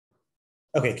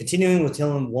Okay, continuing with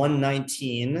Tehilim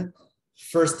 119,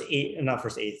 first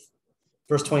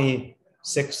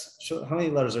 26. How many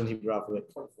letters are in Hebrew alphabet?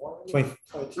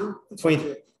 22.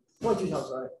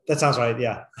 Sounds right. That sounds right,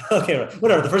 yeah. Okay,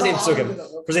 whatever, the first eight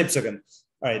Pesukim.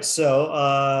 All right,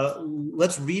 so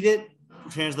let's read it,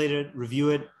 translate it,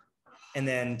 review it, and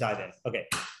then dive in. Okay,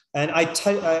 and I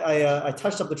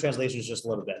touched up the translations just a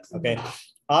little bit, okay?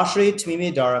 Ashrei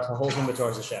Tmimei Darach HaHolchim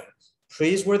B'Torah Hashem.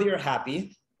 Praiseworthy or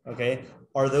happy, okay,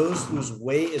 are those whose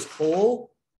way is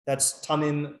whole, that's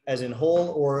tamim as in whole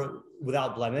or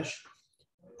without blemish.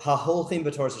 HaHolchim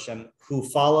B'Torah Hashem, who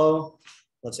follow,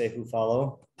 thank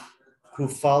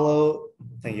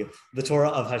you, the Torah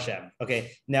of Hashem.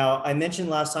 Okay, now I mentioned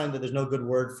last time that there's no good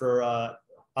word for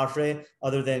Ashrei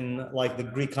other than like the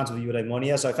Greek concept of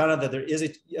eudaimonia. So I found out that there is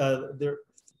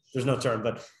there's no term,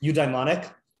 but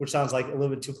eudaimonic, which sounds like a little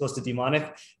bit too close to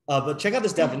demonic. But check out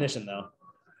this definition though.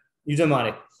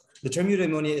 Eudaimonic. The term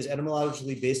eudaimonia is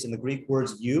etymologically based in the Greek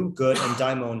words eu, good, and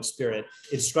daimon, spirit.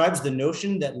 It describes the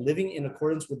notion that living in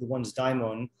accordance with one's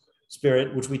daimon,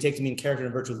 spirit, which we take to mean character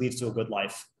and virtue, leads to a good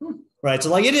life. Right.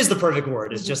 So like it is the perfect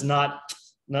word. It's just not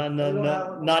in the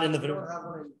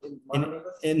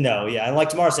no, yeah. And like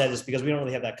Tamar said, it's because we don't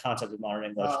really have that concept in modern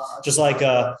English. Just like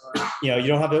you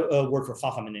don't have a word for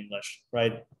chacham in English,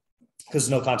 right? Because there's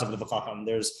no concept of a chacham.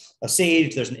 There's a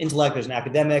sage, there's an intellect, there's an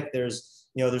academic, there's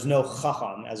no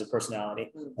chacham as a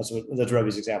personality. That's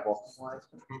Rebbe's example.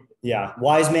 Yeah,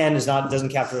 wise man doesn't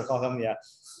capture a chacham. Yeah.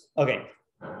 Okay.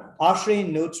 Ashrei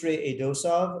notre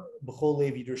edosav b'chol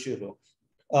lev yidershuhu.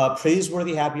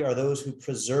 Praiseworthy, happy are those who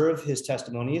preserve his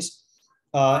testimonies.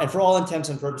 And for all intents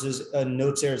and purposes,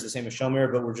 notzer is the same as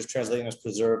shomer, but we're just translating as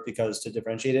preserve because to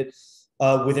differentiate it.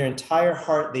 With their entire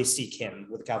heart, they seek him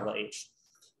with a capital H.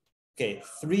 Okay,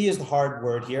 3 is the hard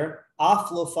word here.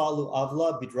 Af lo falu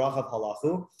avla bidrachav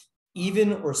halachu.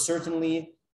 Even or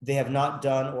certainly they have not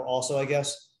done, or also I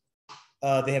guess,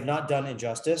 they have not done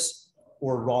injustice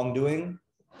or wrongdoing.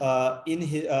 In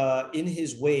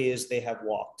his ways they have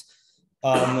walked.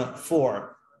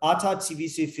 4. Ata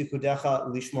tzivisi fikudecha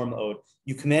lishmor ma'od.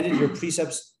 You commanded your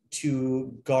precepts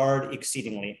to guard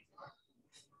exceedingly.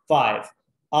 5.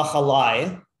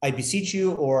 Achalai, I beseech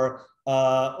you, or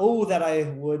that I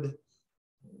would,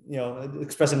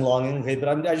 expressing longing. Okay, but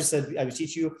I just said I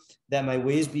beseech you that my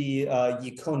ways be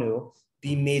yikonu,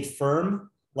 be made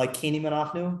firm, like keni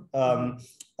manachnu,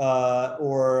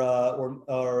 or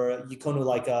yikonu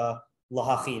like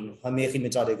lahachin hamechi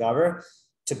mitzadei gaver,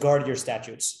 to guard your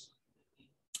statutes.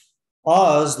 Then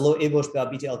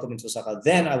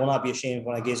I will not be ashamed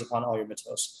when I gaze upon all your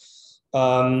mitzvos.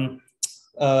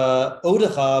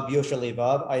 Odecha b'yosher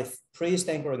levav, I praise,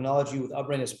 thank, or acknowledge you with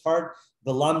uprightness of heart.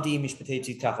 V'lamdi mishpatei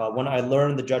tzidkacha, when I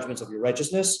learn the judgments of your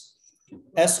righteousness.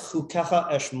 Es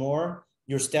chukecha eshmor,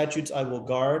 your statutes I will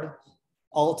guard.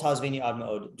 Al tazveni ad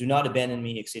ma'od, do not abandon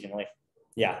me exceedingly.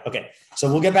 Yeah, okay. So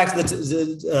we'll get back to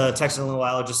the text in a little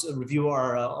while. I'll just review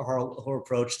our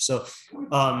approach. So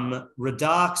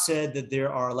Radak said that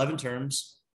there are 11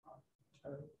 terms,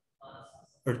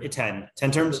 or 10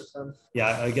 terms.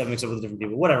 Yeah, I got mixed up with different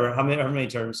people. Whatever, how many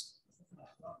terms?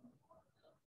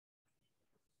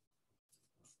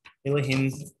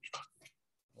 Elohim.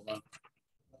 Hold on.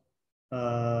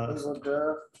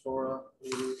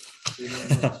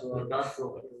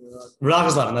 Radak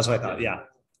is 11, that's what I thought, yeah.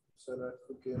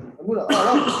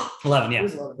 11, yeah,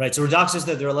 right. So Radak says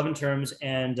that there are 11 terms,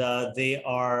 and they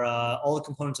are all the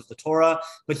components of the Torah.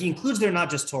 But he includes there not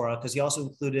just Torah, because he also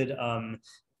included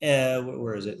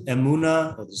where is it?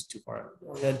 Emuna. Oh, this is too far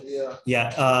ahead.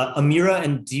 Yeah. Amira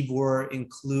and Dibur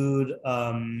include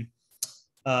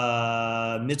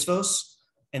mitzvos,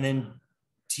 and then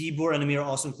Dibur and Amir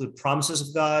also include promises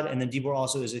of God, and then Dibur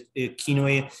also is a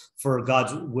kinui for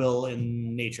God's will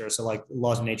in nature, so like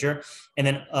laws of nature. And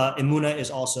then Emuna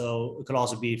could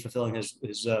also be fulfilling his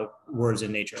words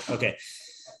in nature. Okay.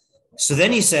 So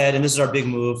then he said, and this is our big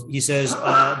move, he says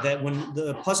that when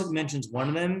the pasuk mentions one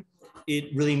of them,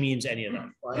 it really means any of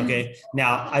them. Okay.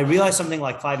 Now I realized something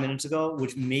like 5 minutes ago,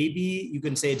 which maybe you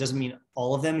can say it doesn't mean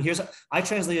all of them. I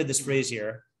translated this phrase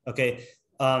here. Okay.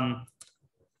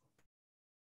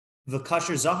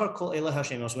 V'kasher zachar kol ela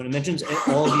hashemos, when it mentions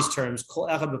all of these terms, kol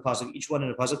echad b'pasuk, each one in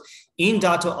a pasuk, in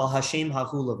dato al Hashem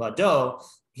hahu levado,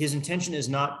 his intention is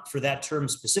not for that term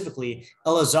specifically,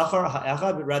 ela zachar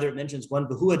ha'echad, but rather it mentions one,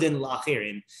 b'hu adin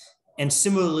la'achirim, and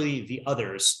similarly the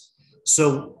others.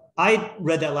 So I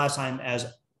read that last time as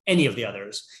any of the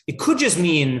others. It could just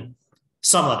mean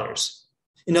some others.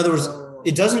 In other words,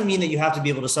 it doesn't mean that you have to be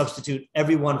able to substitute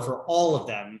everyone for all of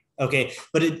them. Okay,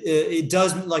 but it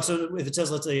does, like, so if it says,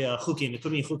 let's say chukim, it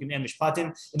could mean chukim and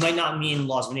mishpatim. It might not mean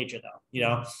laws of nature, though. You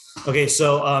know. Okay,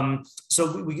 so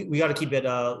we got to keep it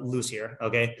loose here.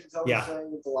 Okay. Yeah.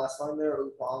 The last line there,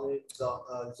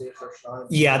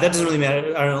 yeah, that doesn't really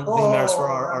matter. I don't think it matters for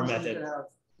our method. You can have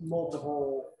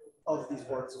multiple of these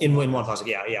words in one pasuk.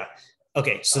 Yeah.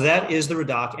 Okay, so that is the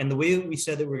Radak, and the way we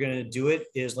said that we're going to do it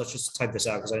is, let's just type this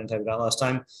out because I didn't type it out last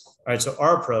time. All right, so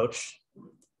our approach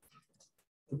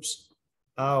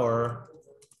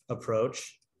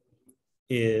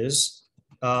is,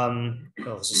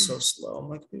 this is so slow.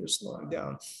 My computer's slowing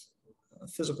down.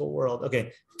 Physical world.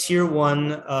 Okay, tier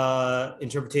 1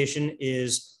 interpretation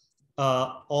is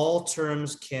all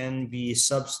terms can be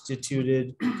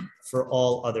substituted for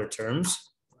all other terms.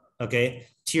 Okay,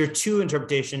 tier 2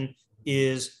 interpretation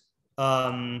is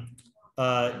ditto,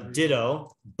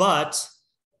 but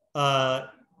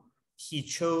he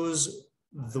chose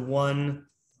the one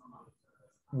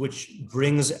which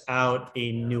brings out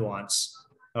a nuance.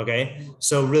 Okay,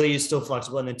 so really it's still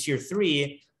flexible. And then tier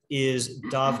 3 is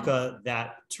davka,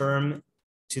 that term,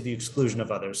 to the exclusion of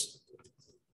others.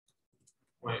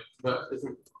 Wait, but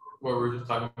isn't what we're just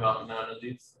talking about none of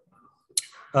these?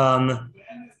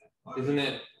 Isn't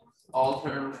it all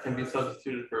terms can be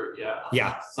substituted for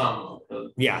some of the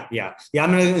I'm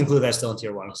going to include that still in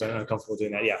tier 1 because I'm uncomfortable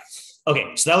doing that.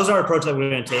 Okay, so that was our approach that we're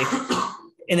going to take.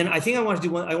 And then I think I want to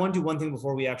do one thing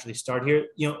before we actually start here.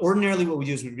 You know, ordinarily what we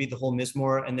do is we read the whole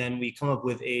Mizmor and then we come up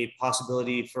with a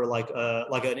possibility for like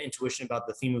an intuition about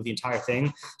the theme of the entire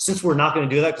thing. Since we're not going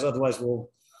to do that because otherwise we'll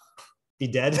be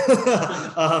dead.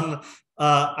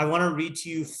 I want to read to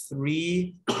you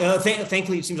 3.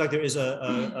 Thankfully, it seems like there is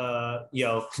a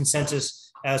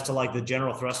consensus as to like the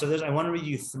general thrust of this. I want to read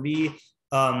you 3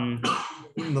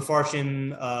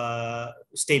 Mefarshim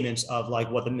statements of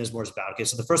like what the Mizmor is about. Okay,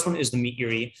 so the first one is the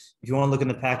Meiri. If you want to look in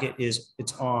the packet,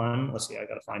 it's on. Let's see, I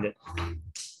gotta find it.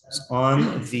 It's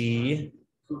on the.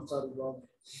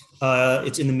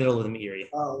 It's in the middle of the Meiri.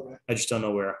 I just don't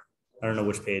know where. I don't know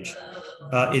which page.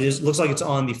 It is. Looks like it's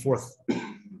on the 4th,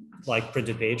 like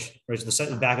printed page, right? So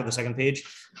the back of the 2nd page.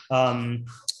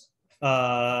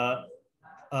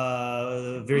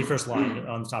 Very first line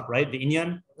on the top right, the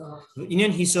inyan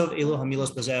hisov elo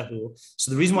hamilos bazehu. So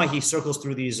the reason why he circles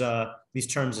through these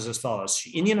terms is as follows: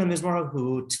 inyan hamizmor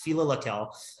hu Tefilah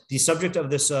lakel. The subject of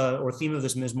this or theme of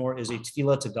this mizmor is a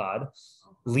Tefilah to God.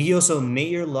 Lioso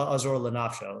meir la'azor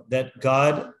lanafsho, that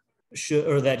God should,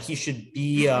 or that he should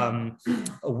be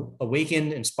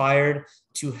awakened, inspired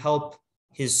to help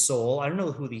his soul. I don't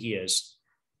know who the he is.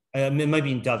 It might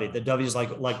be in David. That David is like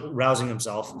rousing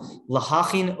himself.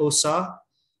 Lahachin osa,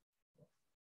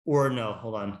 or no,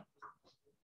 hold on,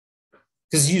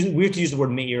 because we have to use the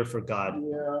word meir for God.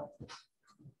 Yeah.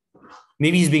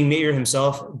 Maybe he's being meir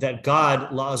himself. That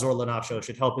God la'azor lanafsho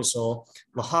should help his soul.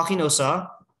 Lahachin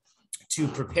osa, to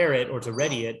prepare it or to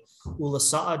ready it.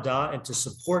 Ulasa'ada, and to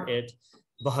support it.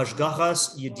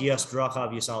 Bahashgachas yedias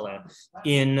drachav yisale,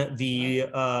 in the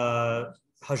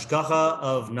hashgacha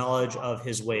of knowledge of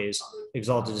his ways,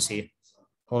 exalted is he.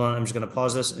 Hold on, I'm just going to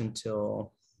pause this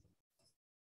until.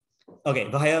 Okay,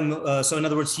 so in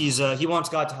other words, he wants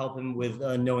God to help him with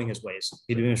knowing his ways.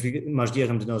 David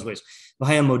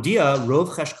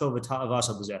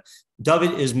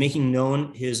is making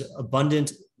known his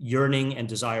abundant yearning and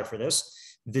desire for this.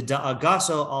 And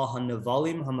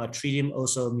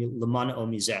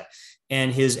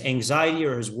his anxiety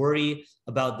or his worry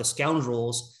about the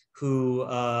scoundrels who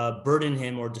burden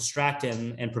him or distract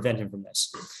him and prevent him from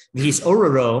this. He's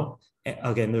ororo,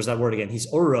 again, there's that word again.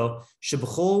 He's ororo,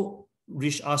 shebchol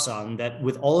rish asam, that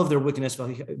with all of their wickedness,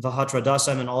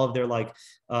 vahatradasam, and all of their like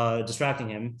distracting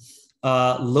him,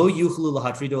 lo yuchlu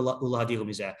lahatrido ulahadihu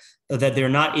mizeh, that they're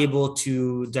not able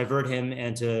to divert him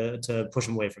and to push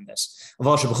him away from this.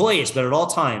 But at all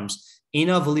times, his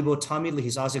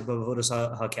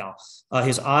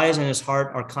eyes and his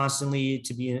heart are constantly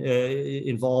to be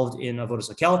involved in avodas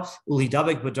hakel,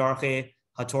 ulidabek b'darchei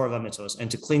haTorah v'mitzvos, and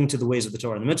to cling to the ways of the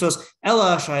Torah and the mitzvos.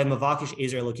 Ela shayim mavakish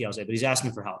ezer eloki alzeh, but he's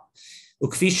asking for help.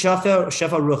 Ukfi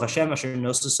shefa ruach Hashem asher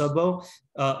nosa sabo,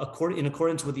 in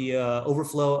accordance with the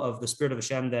overflow of the spirit of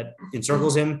Hashem that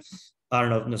encircles him. I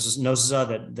don't know,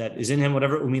 nosa that is in him,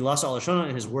 whatever. Umilasa al shona,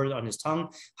 and his word on his tongue.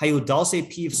 Hayu dalse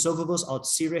piv sovavos al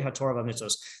tzirei haTorah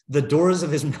v'mitzvos. The doors of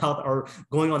his mouth are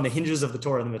going on the hinges of the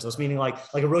Torah and the mitzvos, meaning like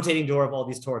a rotating door of all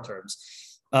these Torah terms.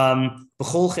 In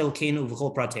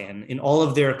all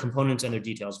of their components and their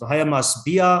details. And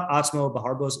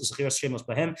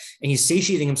he's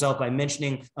satiating himself by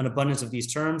mentioning an abundance of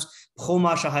these terms,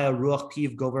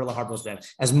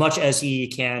 as much as he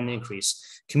can increase.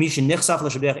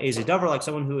 Like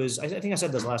someone who is, I think I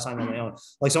said this last time on my own,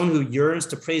 like someone who yearns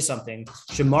to praise something.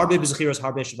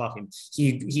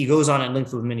 He goes on at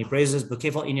length with many praises,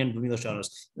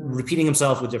 repeating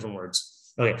himself with different words.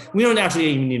 Okay, we don't actually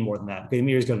even need more than that. Okay,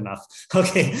 Meiri is good enough.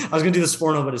 Okay, I was going to do the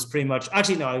Sforno, but it's pretty much,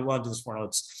 actually, no, I want to do the Sforno.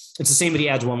 It's the same, but he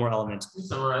adds one more element.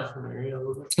 Summarize for Meiri a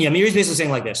little bit. Yeah, Meiri is basically saying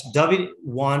like this. David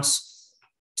wants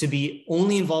to be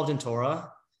only involved in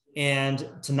Torah and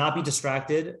to not be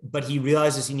distracted, but he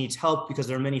realizes he needs help because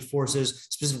there are many forces,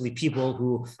 specifically people,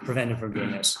 who prevent him from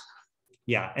doing this.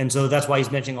 Yeah, and so that's why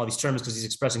he's mentioning all these terms, because he's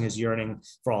expressing his yearning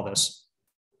for all this.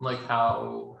 Like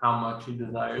how much he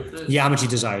desires it? Yeah, how much he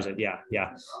desires it. Yeah.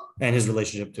 And his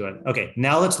relationship to it. Okay,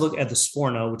 now let's look at the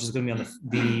Sforno, which is going to be on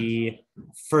the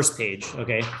first page.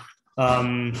 Okay.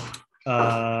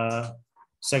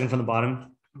 Second from the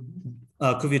bottom.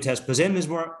 Kuviates Bazem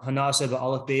Mizmor Hanase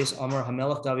Ba'alef Beis Amar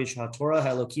Hamelach David Shatorah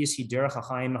Halokis Hiderach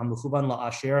Hachaim Hamuchuban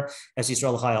La'asher Es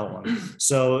Yisrael Chayalon.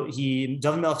 So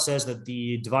David Melech says that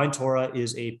the divine Torah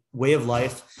is a way of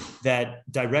life that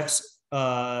directs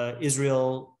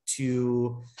Israel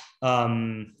to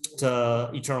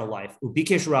eternal life. When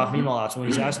he's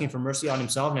asking for mercy on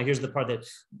himself. Now here's the part that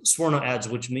Sforno adds,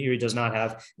 which Meiri does not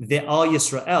have. Ve'al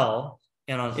Yisrael,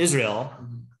 and on Israel,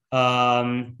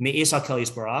 Me'esa Kel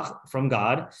Yisbarach, from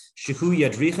God, Shehu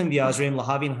Yadrichem V'Yazrim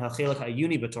Lahavin HaChelek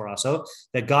HaYuni B'Torah, so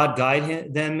that God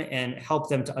guide them and help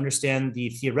them to understand the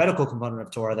theoretical component of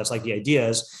Torah. That's like the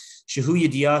ideas. Shehu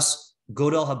Yedias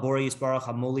Godel Habori Yisbarach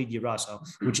Hamoli Diraso,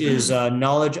 which is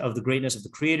knowledge of the greatness of the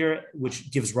Creator,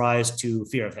 which gives rise to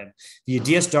fear of Him. The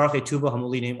Yedias Darche Tuba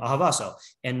Hamoli Neim Ahavaso,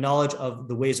 and knowledge of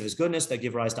the ways of His goodness that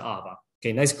give rise to Ahava.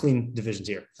 Okay, nice clean divisions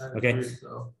here. Okay.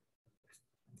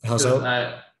 How so?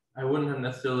 I wouldn't have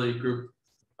necessarily grouped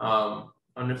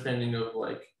understanding of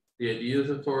like the ideas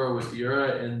of Torah with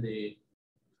Yira and the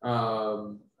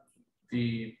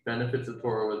benefits of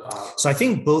Torah with Ahava. So I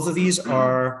think both of these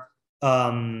are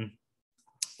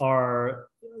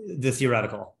the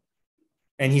theoretical.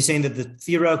 And he's saying that the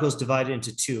theoretical is divided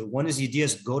into two. One is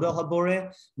Yedias Godel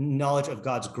Habore, knowledge of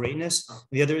God's greatness.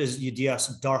 The other is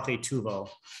Yedias Darche Tuvo,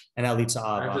 and that leads to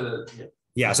Ahava.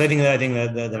 Yeah, so I think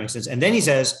that makes sense. And then he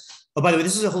says, oh, by the way,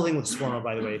 this is a whole thing with Sforno,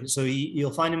 by the way. So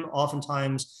you'll find him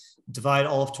oftentimes divide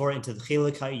all of Torah into the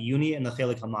Chelek HaYuni and the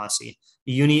Chelek HaMasi.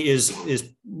 The Yuni is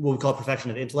what we call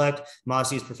perfection of intellect.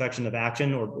 Masi is perfection of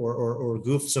action or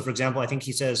goof. So, for example, I think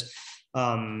he says,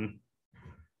 I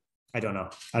don't know.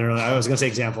 I was going to say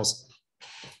examples.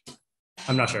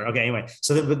 I'm not sure. Okay, anyway.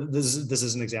 So this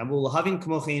is an example.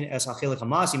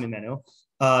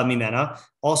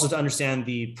 Also to understand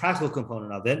the practical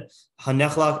component of it. Okay,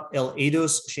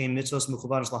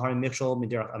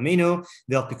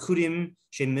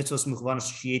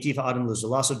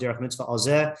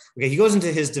 he goes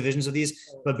into his divisions of these,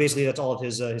 but basically that's all of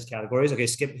his categories. Okay,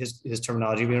 skip his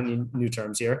terminology. We don't need new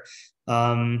terms here.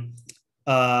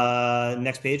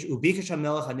 Next page.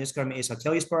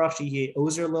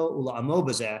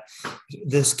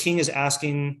 This king is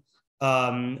asking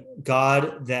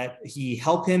God that he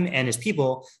help him and his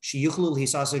people,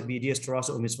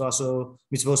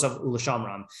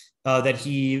 that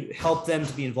he help them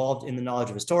to be involved in the knowledge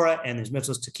of his Torah and his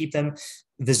mitzvahs, to keep them.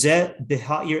 This is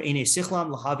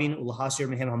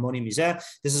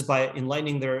by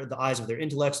enlightening the eyes of their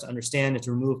intellects to understand and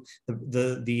to remove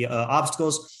the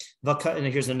obstacles. And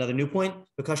here's another new point.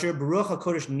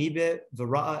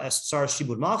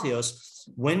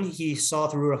 When he saw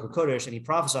through Ruach HaKodesh and he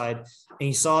prophesied, and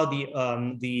he saw the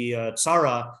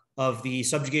tzara of the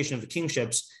subjugation of the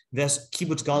kingships, ves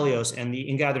kibbutz galios, and the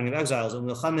ingathering of exiles, and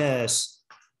milchames,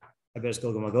 I bet it's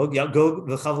Gog and Magog, Gog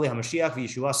v'chavli haMashiach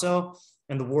v'Yeshuaso,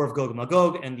 and the war of Gog and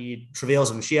Magog, and the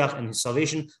travails of Mashiach and his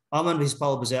salvation. Aman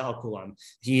v'hispal b'zeh al kulam.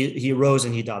 He arose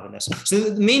and he davened this. So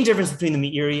the main difference between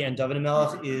the Meiri and David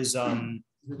HaMelech is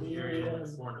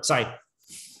sorry.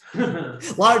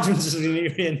 Large differences between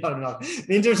Meiri and David HaMelech. The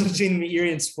main difference between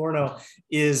Meiri and Sforno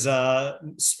is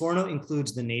Sforno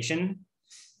includes the nation.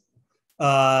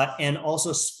 And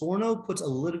also Sforno puts a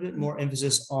little bit more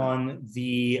emphasis on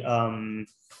the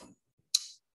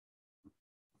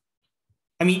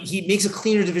he makes a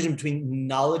cleaner division between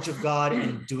knowledge of God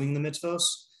and doing the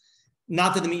mitzvos.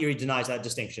 Not that the Meiri denies that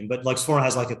distinction, but like Sforno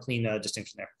has like a clean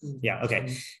distinction there. Yeah,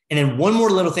 okay. And then one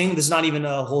more little thing. This is not even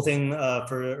a whole thing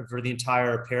for the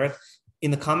entire perek.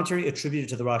 in the commentary attributed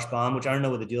to the Rashbam, which I don't know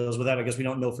what the deal is with that. I guess we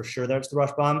don't know for sure that it's the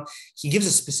Rashbam. He gives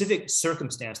a specific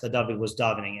circumstance that David was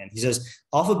davening in. He says,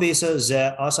 Alpha Besa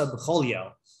Ze Asa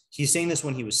B'cholio. He's saying this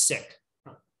when he was sick.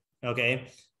 Okay.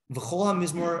 V'chol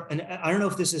Mizmor, and I don't know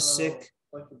if this is sick.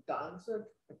 Like dying sick?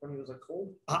 Like when he was like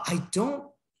cold? I don't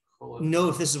know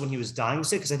if this is when he was dying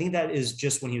sick, because I think that is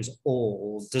just when he was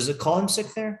old. Does it call him sick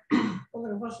there?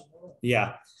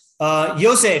 Yeah.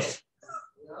 Yosef.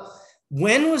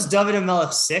 When was David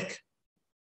HaMelech sick?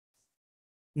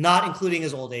 Not including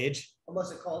his old age.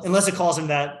 Unless it calls him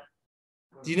that.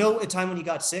 Do you know a time when he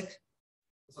got sick?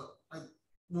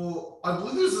 Well, I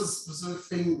believe there's a specific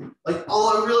thing. Like,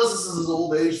 I realize this is his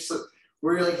old age, so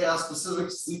where he like has specific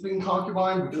sleeping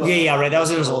concubine. Yeah, right. That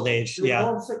was in his old age.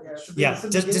 Yeah.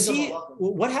 Does he?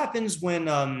 What happens when?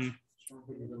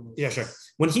 Yeah, sure.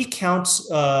 When he counts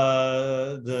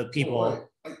the people.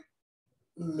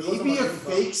 Maybe a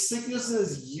fake sickness in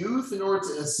his youth in order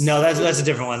to. No, that's a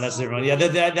different one. That's a different one. Yeah,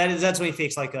 that's when he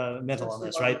fakes like a mental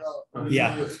illness, right?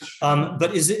 Yeah.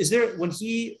 But is there when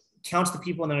he counts the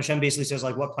people and then Hashem basically says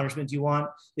like, what punishment do you want?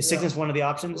 Is sickness one of the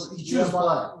options? He chooses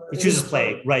plague. He chooses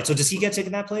plague, right? So does he get sick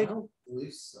in that plague? I don't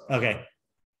believe so. Okay.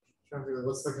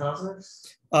 What's the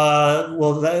context?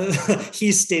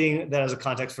 He's stating that as a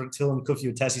context for Tehilim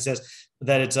Kufi Test. He says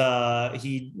that it's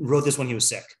he wrote this when he was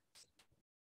sick.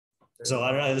 So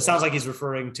I don't know, it sounds like he's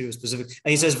referring to a specific,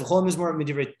 and he says, Torah.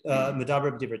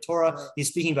 He's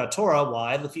speaking about Torah.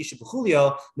 Why? Because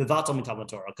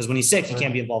when he's sick, he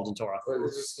can't be involved in Torah. Why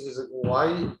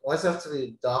does it have to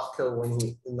be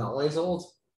dafka not when he's old?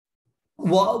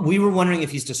 Well, we were wondering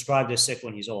if he's described as sick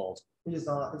when he's old. He's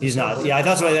not. He's not. Yeah,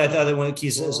 that's why I thought that when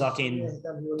he's Zakin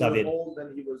David.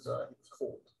 Then he was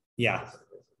cold. Yeah,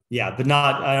 but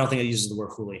not. I don't think it uses the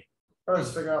word huli.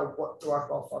 Let's figure out what the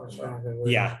Rashbam thought is.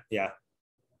 Yeah.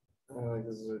 All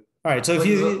right. So if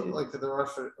you like the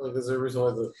Rashbam, like is there a reason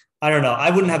why I don't know. I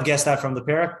wouldn't have guessed that from the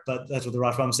perek, but that's what the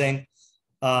Rashbam is saying.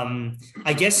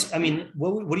 I guess. I mean,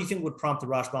 what do you think would prompt the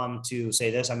Rashbam to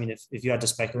say this? I mean, if you had to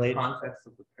speculate, the context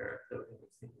of the perek that we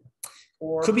haven't seen.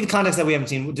 Or could be the context that we haven't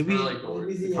seen. Did we?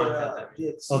 Maybe the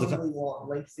exceedingly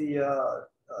lengthy.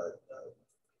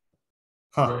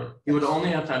 Right. He would only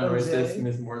have time to write this in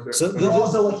his more. So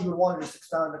also like he would want to just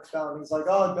expound. He's like,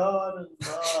 oh God. And,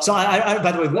 so I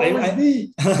by the way,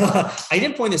 I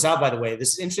didn't point this out. By the way,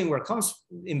 this is interesting where it comes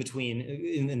in between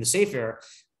in the Sefer.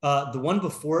 The one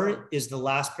before it is the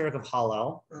last perek of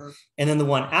Hallel, and then the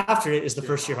one after it is the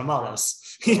first shiur Hamalas.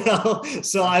 You know,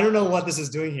 so I don't know what this is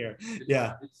doing here.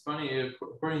 It's funny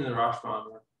according to the Rashbam,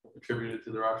 attributed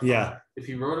to the Rashbam. Yeah, if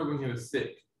he wrote it when he was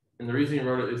sick. And the reason he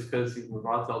wrote it is because he's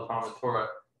Mavatel Talmud Torah.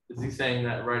 Is he saying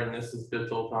that writing this is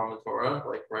Bittul Talmud Torah,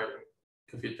 like writing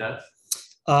Kafitet?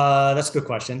 That's a good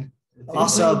question.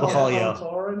 Also, B'cholio.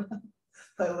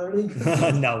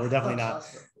 No, we're definitely not.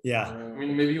 Yeah. I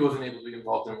mean, maybe he wasn't able to be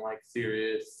involved in like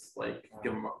serious, like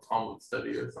Talmud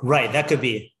study or something. Right. That could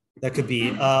be.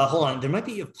 Hold on. There might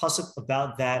be a pasuk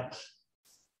about that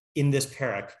in this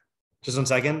perek. Just 1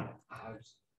 second.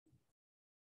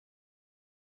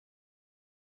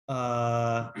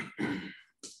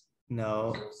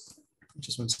 No,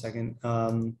 just 1 second.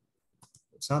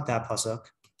 It's not that pasuk.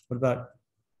 What about?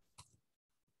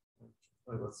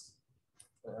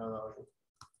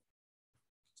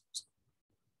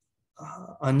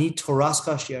 Ani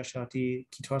Toraska Shiashati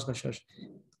Kitoraska Shash.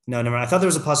 No, never mind. I thought there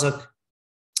was a pasuk.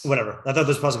 Whatever. I thought there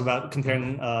was a pasuk about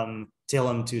comparing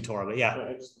Tehilim to Torah, but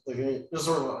yeah. Just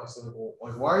sort of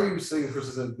like, why are you saying the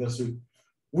person that this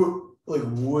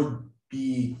would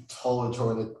be Talmud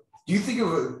Torah? Do you think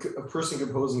of a person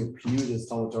composing a piyut as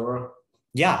Talmud Torah?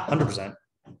 Yeah, 100%.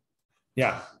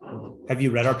 Yeah. Have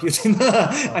you read our piyutim?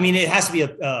 I mean, it has to be a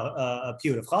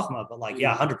piyut of Chachma, but like,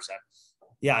 yeah, 100%.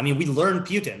 Yeah, I mean, we learn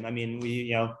piyutim. I mean,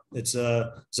 it's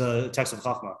a text of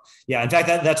Chachma. Yeah, in fact,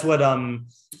 that's what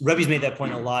Rebbe's made that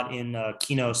point a lot in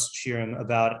Kinos Shiurim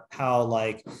about how,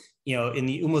 like, in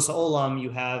the Umus Olam,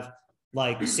 you have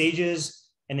like sages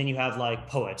and then you have like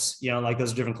poets, like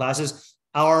those are different classes.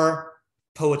 Our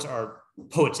poets are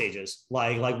poet sages.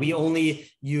 Like we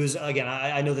only use, again,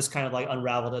 I know this kind of like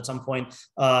unraveled at some point,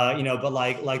 but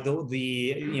like our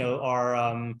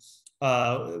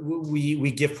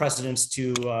we give precedence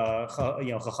to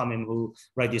Chachamim who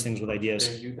write these things with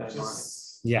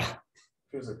ideas. Yeah.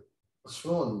 There's like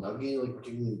Shmuel Nagi, like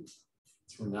particularly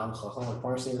renowned Chacham, like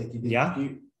Parsi, like he did. Yeah.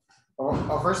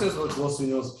 Our first is what most we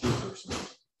know is Pew person.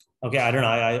 Okay, I don't know.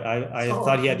 I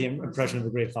thought he had the impression of a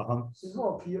great Chacham. He's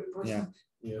more a person.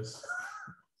 Yeah. Yes.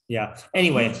 Yeah.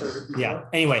 Anyway.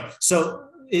 So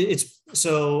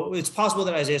it's possible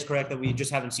that Isaiah is correct that we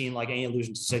just haven't seen like any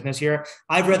allusion to sickness here.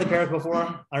 I've read the perek before.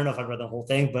 I don't know if I've read the whole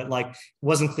thing, but like it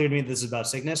wasn't clear to me that this is about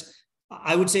sickness.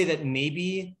 I would say that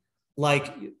maybe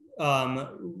like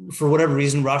for whatever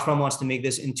reason, Rashbam wants to make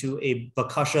this into a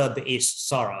bakasha be'es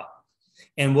Sarah.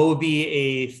 And what would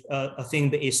be a thing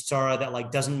be'es Sarah that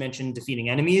like doesn't mention defeating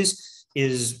enemies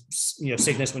is,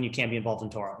 sickness when you can't be involved in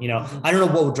Torah. I don't know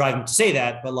what would drive him to say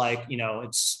that, but like,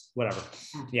 it's whatever.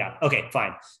 Yeah. Okay,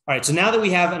 fine. All right. So now that we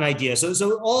have an idea,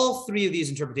 so all three of these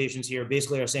interpretations here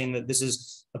basically are saying that this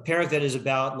is a perek that is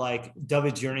about like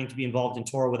David's yearning to be involved in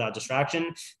Torah without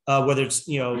distraction, whether it's,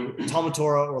 Talmud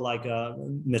Torah or like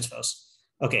mitzvos.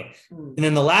 Okay. And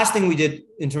then the last thing we did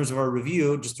in terms of our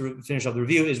review, just to finish up the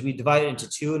review, is we divided it into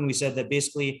two. And we said that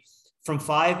basically from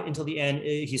 5 until the end,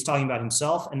 he's talking about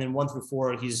himself. And then 1 through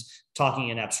 4, he's talking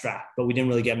in abstract, but we didn't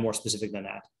really get more specific than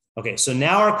that. Okay. So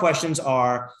now our questions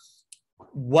are,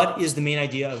 what is the main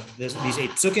idea of these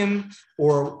 8 pesukim,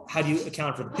 or how do you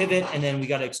account for the pivot? And then we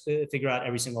got to figure out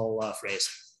every single phrase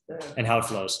and how it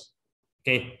flows.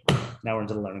 Okay. Now we're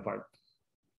into the learning part.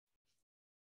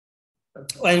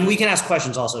 And we can ask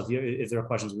questions also if there are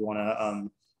questions we want to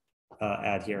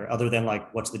add here, other than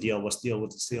like, what's the deal? What's the deal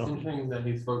with the seal? Something that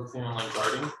he's focusing on like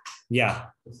guarding. Yeah.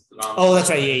 Oh, that's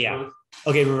right. Yeah.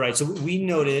 Okay, we're right. So we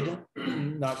noted,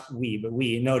 not we, but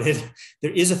we noted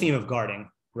there is a theme of guarding,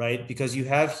 right? Because you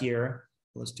have here,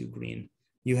 let's do green.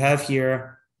 You have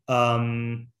here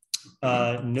notsre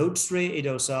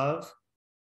edosav,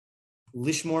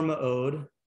 lishmor ma'od,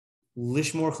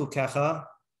 lishmor chukecha,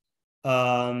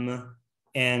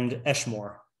 and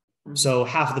eshmor. So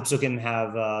half of the pesukim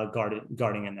have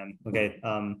guarding in them. Okay.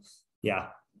 Yeah.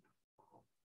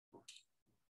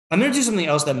 I'm going to do something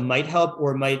else that might help,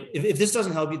 or might, if this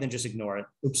doesn't help you, then just ignore it.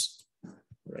 Oops.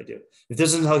 What did I do? If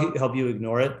this doesn't help you,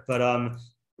 ignore it. But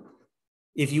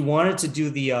if you wanted to do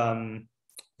the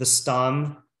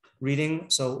stam reading,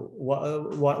 so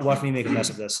watch me make a mess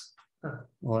of this.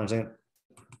 Hold on a second.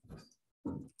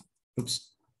 Oops.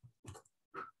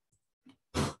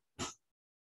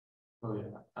 Oh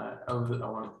yeah, I wanted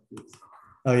to do this.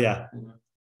 Oh yeah.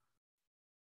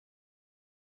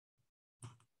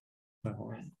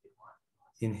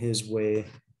 In his way,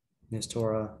 in his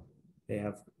Torah,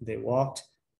 they walked.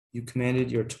 You commanded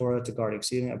your Torah to guard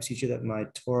exceeding. I beseech you that my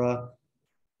Torah.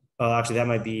 Oh, actually, that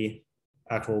might be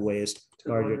actual ways to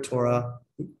guard your Torah.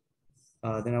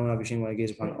 Then I will not be ashamed when I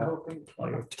gaze upon all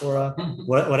your Torah.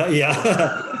 What? Yeah.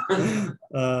 When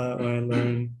I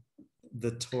learn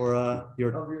the Torah,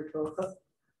 your Torah.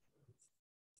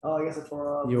 Oh, I guess the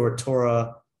Torah. Your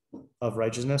Torah of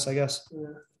righteousness, I guess. Yeah.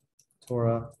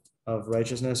 Torah of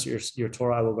righteousness, your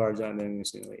Torah I will guard.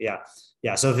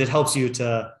 Yeah. So if it helps you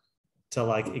to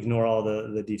like ignore all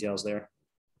the details there.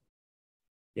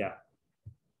 Yeah.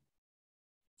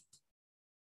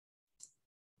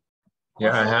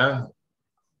 Yeah, I have.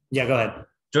 Yeah, go ahead.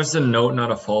 Just a note,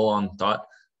 not a full-on thought.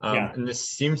 Yeah. And this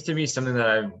seems to be something that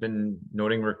I've been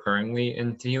noting recurringly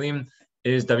in Tehilim,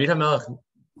 is David HaMelech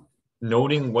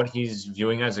noting what he's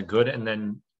viewing as a good, and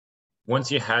then once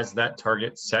he has that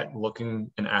target set, looking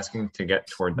and asking to get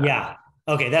toward that. Yeah.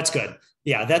 Okay, that's good.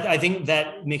 Yeah, I think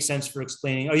that makes sense for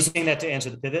explaining. Are you saying that to answer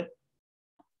the pivot?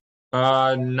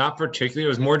 Not particularly. It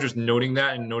was more just noting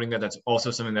that, and noting that that's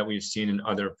also something that we've seen in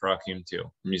other Pesukim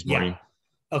too. Yeah.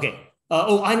 Okay.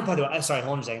 I know, by the way, sorry,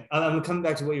 hold on a second. I'm going to come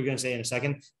back to what you're going to say in a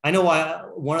second. I know why.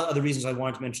 One of the other reasons I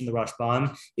wanted to mention the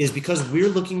Rashbam is because we're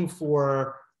looking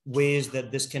for ways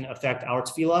that this can affect our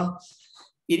Tefilah.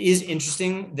 It is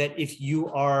interesting that if you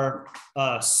are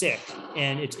sick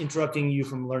and it's interrupting you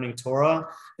from learning Torah,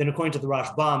 then according to the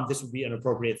Rashbam, this would be an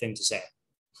appropriate thing to say.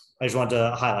 I just want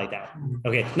to highlight that.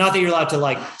 Okay, not that you're allowed to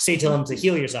like say to them to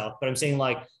heal yourself, but I'm saying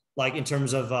like in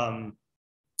terms of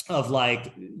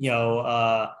like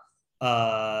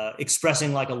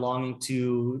expressing like a longing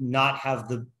to not have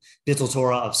the bittul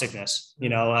Torah of sickness,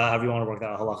 however you want to work that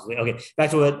out halachically. Okay, back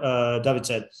to what David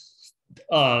said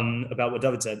about what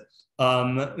David said.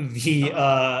 That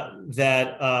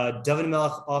David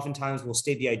Melech oftentimes will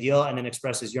state the ideal and then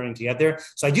express his yearning to get there.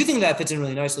 So I do think that fits in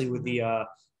really nicely with the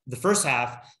first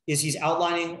half. Is he's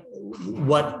outlining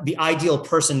what the ideal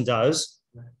person does,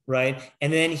 right?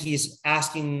 And then he's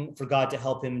asking for God to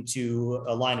help him to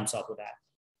align himself with that.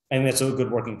 I think that's a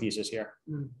good working thesis here.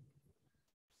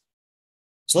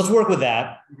 So let's work with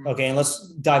that. Okay, and let's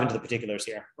dive into the particulars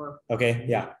here. Okay,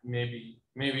 yeah. Maybe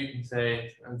you can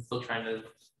say, I'm still trying to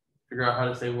figure out how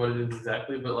to say what it is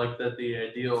exactly, but like that the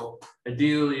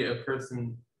ideally a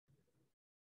person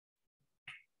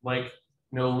like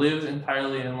lives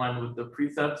entirely in line with the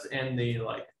precepts and the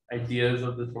like ideas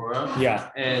of the Torah. Yeah.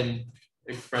 And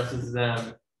expresses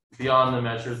them beyond the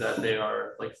measure that they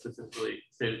are like specifically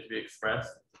stated to be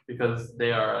expressed, because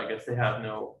they are, I guess they have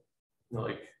no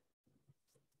like,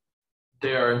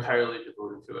 they are entirely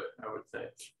devoted to it, I would say.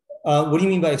 What do you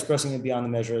mean by expressing it beyond the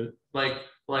measure?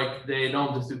 Like they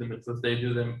don't just do the mitzvahs, they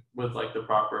do them with like the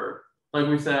proper, like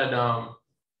we said,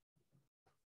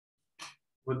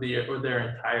 with their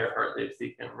entire heart they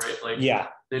seek him, right? Like Yeah.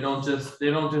 they don't just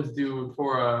do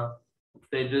Torah,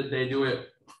 they do it,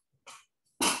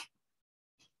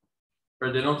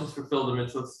 or they don't just fulfill the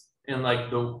mitzvahs in like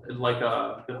the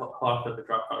halach at the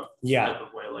drop type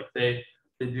of way. Like they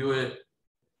do it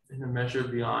in a measure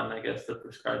beyond, I guess, the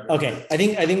prescribed. Okay, I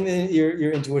think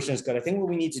your intuition is good. I think what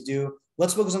we need to do,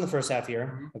 let's focus on the first half here.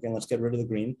 Mm-hmm. Okay, let's get rid of the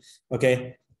green.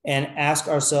 Okay, and ask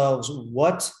ourselves,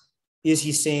 what is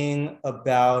he saying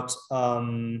about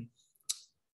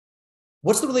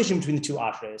what's the relation between the two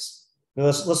ashreys?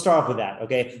 Let's start off with that.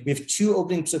 Okay, we have two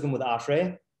opening pesukim with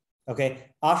ashrei. Okay,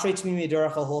 ashrei tmimei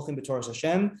darach holchim b'toras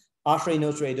Hashem, ashrei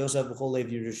notrei dosav b'chol lev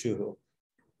yirushuhu.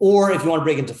 Or if you want to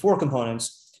break into four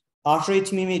components, ashrei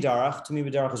tmimei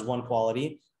darach is one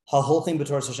quality, holchim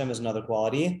b'toras Hashem is another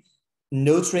quality,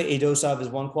 notrei dosav is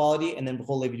one quality, and then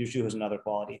b'chol lev yirushuhu is another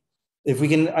quality. If we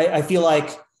can, I feel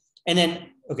like, and then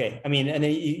okay, I mean, and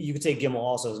then you could say Gimel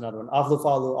also is another one. Avlu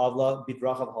falu avla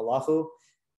bidrachav halafu.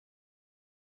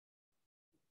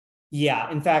 Yeah,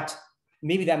 in fact,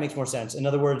 maybe that makes more sense. In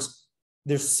other words,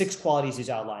 there's 6 qualities he's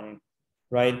outlining,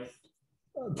 right?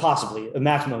 Possibly a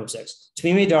maximum of 6.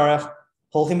 Tmimei darach,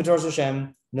 holchim b'toras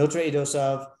Hashem, notre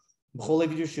edosav, b'chol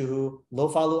lev yirushuhu, lo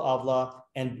falu avla,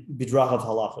 and bidrachav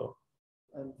halafu.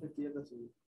 And 50 of the two.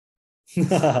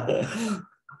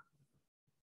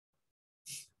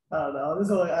 I don't know. This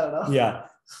is like, I don't know. Yeah.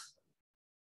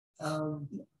 Um,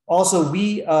 Also,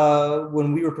 we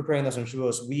when we were preparing this on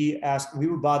Shavuos, we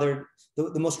were bothered.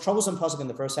 The most troublesome pasuk in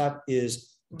the first half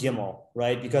is Gimel,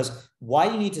 right? Because why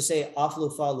do you need to say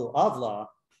Aflu Falu Avla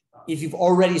if you've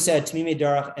already said Tmimei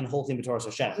Darach and Holchim B'toras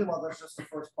Hashem? well, that's just the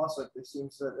first pasuk. It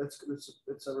seems that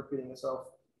it's repeating itself.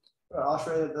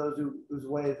 Ashrei those whose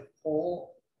way is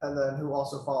whole, and then who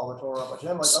also follow the Torah of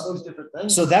Hashem. Like, are those different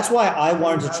things? So that's why I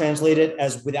wanted to translate it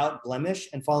as without blemish,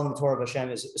 and following the Torah of Hashem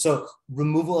is so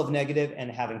removal of negative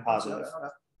and having positive. Okay.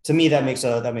 To me, that makes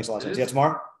a lot of sense. Yes,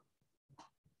 Mar?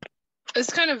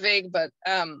 It's kind of vague, but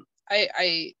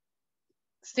I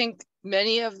think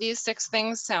many of these 6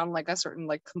 things sound like a certain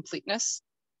like completeness.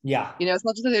 Yeah. You know, it's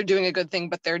not just that they're doing a good thing,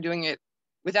 but they're doing it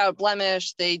without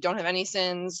blemish. They don't have any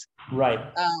sins. Right.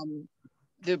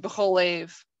 The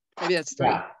Becholev, maybe that's 3.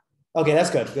 Yeah. Okay, that's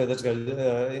good. That's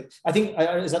good. I think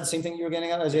is that the same thing you were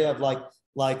getting at, Isaiah? Of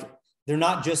like they're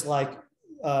not just like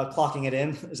clocking it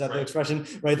in. Is that the expression?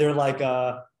 Right? They're like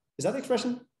is that the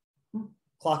expression?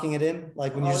 Clocking it in,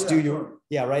 like when you just do your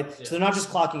right. Yeah. So they're not just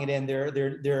clocking it in.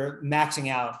 They're maxing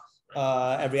out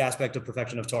every aspect of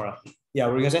perfection of Torah. Yeah,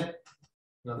 what were you gonna say?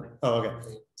 Nothing. Oh, okay.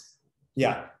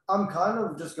 Yeah. I'm kind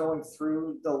of just going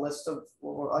through the list of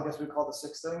what I guess we call the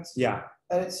 6 things. Yeah.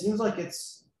 And it seems like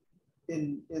it's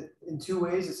in 2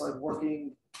 ways. It's like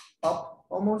working up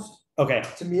almost. Okay.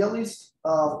 To me, at least.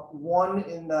 One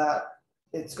in that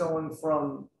it's going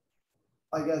from,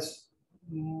 I guess,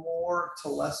 more to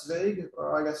less vague,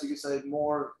 or I guess you could say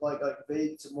more like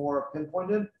vague to more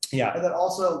pinpointed. Yeah. And then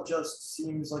also just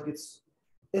seems like it's,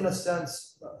 in a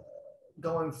sense,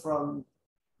 going from.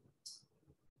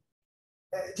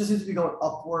 It just seems to be going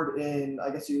upward in, I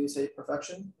guess you would say,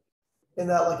 perfection. In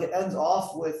that, like, it ends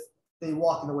off with they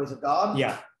walk in the ways of God.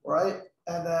 Yeah. Right.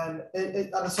 And then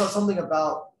I saw something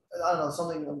about, I don't know,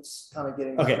 something I'm just kind of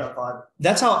getting okay. that vibe.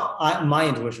 That's how my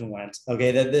intuition went.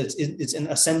 Okay, that it's an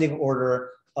ascending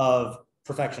order of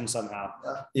perfection somehow.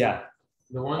 Yeah.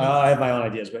 The one I have my own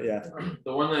ideas, but yeah.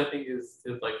 The one that I think is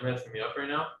like messing me up right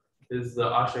now is the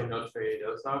Ashrei Notrei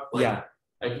Dosav. Like, yeah.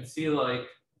 I could see like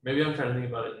maybe I'm trying to think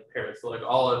about it in pairs. So like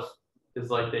Aleph is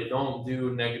like they don't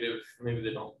do negative. Maybe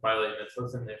they don't violate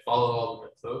mitzvahs and they follow all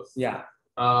the mitzvahs. Yeah.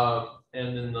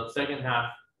 And then the second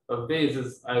half of Bays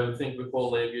is, I would think, before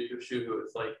Lev Yushuhu,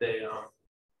 it's like they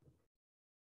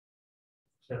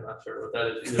I'm not sure what that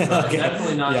is either, but okay. I'm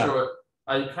definitely not yeah. sure what,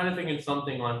 I kind of think it's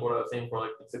something like what I was saying for,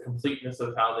 like it's a completeness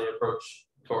of how they approach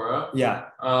Torah. Yeah.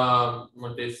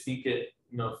 When they seek it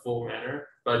in a full manner.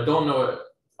 But I don't know what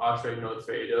Ashrei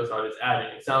Notrei Dosav, so I'm just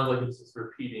adding. It sounds like it's just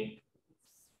repeating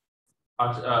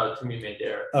to me made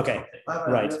there. Okay.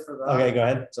 Right. Okay, go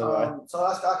ahead. So I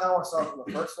kind of want to start from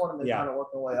the first one and then kind of work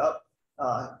my way up.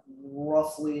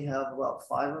 Roughly have about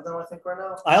 5 of them, I think, right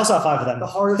now. I also have 5 of them. The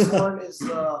hardest one is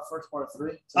the first part of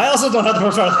 3. So I also don't have the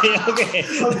first part of 3. Okay.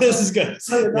 This is good.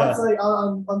 So that's like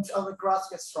I'm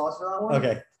grasping at straws for that one.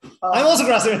 Okay. I'm also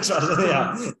grasping at straws.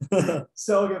 Yeah.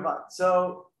 So okay, fine.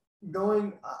 So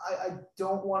I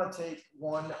don't want to take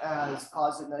one as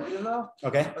positive, negative though.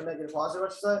 Okay. Or negative, positive, I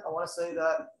should say. I want to say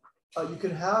that you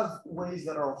can have ways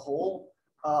that are whole,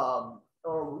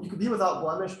 or you could be without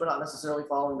blemish, but not necessarily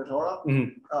following the Torah.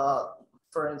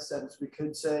 For instance, we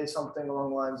could say something along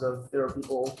the lines of there are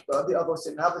people, the others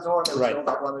didn't have the Torah, they were still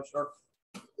without blemish, or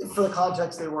for the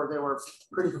context, they were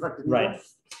pretty perfected. Right.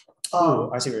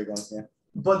 I see where you're going. Yeah.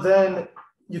 But then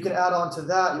you can add on to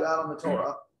that, you add on the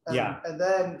Torah. And, Yeah. And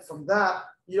then from that,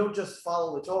 you don't just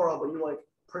follow the Torah, but you like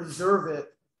preserve it.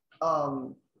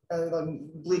 And then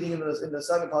bleeding into the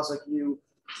second pasuk, you're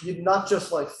not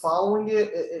just like following it,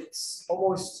 it's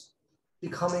almost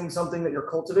becoming something that you're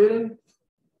cultivating.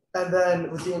 And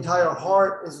then with the entire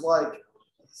heart is like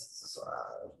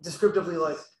descriptively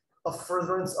like a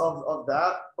furtherance of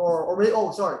that, or maybe,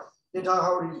 the entire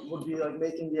heart would be like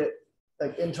making it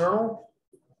like internal.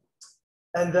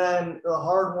 And then the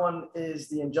hard one is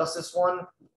the injustice one.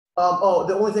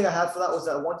 The only thing I had for that was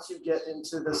that once you get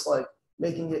into this like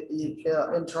making it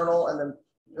internal, and then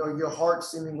your heart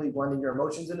seemingly blending your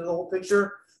emotions into the whole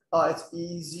picture, it's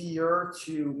easier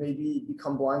to maybe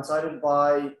become blindsided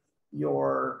by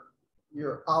your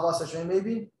Avas Hashem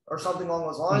maybe, or something along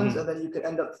those lines, and then you could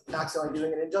end up accidentally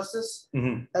doing an injustice.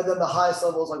 And then the highest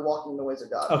level is like walking in the ways of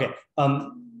God. Okay.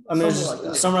 I'm going to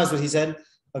just summarize what he said.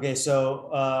 Okay, so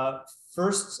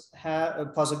first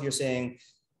pasuk you're saying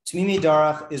Tamimi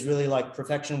Darach is really like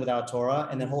perfection without Torah,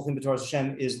 and then Holchim B'Torah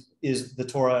Hashem is the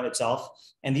Torah itself,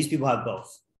 and these people have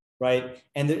both, right?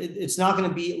 And it's not going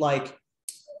to be like,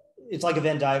 it's like a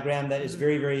Venn diagram that is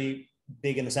very, very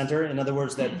big in the center. In other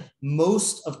words, that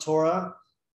most of Torah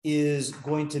is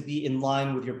going to be in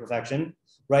line with your perfection,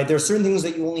 right? There are certain things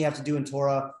that you only have to do in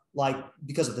Torah, like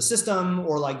because of the system,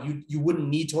 or like you wouldn't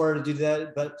need Torah to do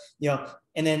that, but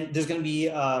and then there's going to be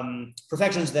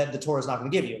perfections that the Torah is not going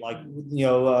to give you, like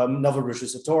Novel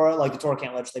Rishus of Torah, like the Torah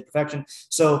can't legislate perfection.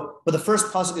 So, but the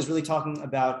first pasuk is really talking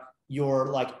about your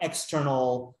like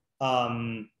external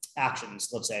actions,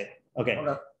 let's say. Okay.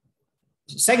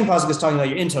 Second pasuk is talking about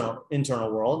your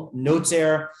internal world.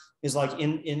 Notzer is like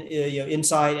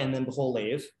inside, and then the whole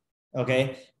lave.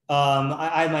 Okay.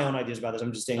 I have my own ideas about this.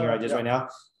 I'm just stating your ideas right now.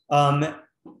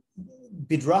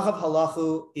 Bidrachav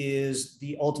halachu is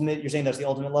the ultimate. You're saying that's the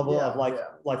ultimate level of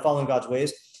like following God's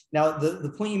ways. Now,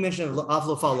 the point you mentioned of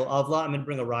avlo follow avla, I'm going to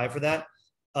bring a rye for that.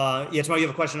 Tomorrow you have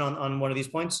a question on one of these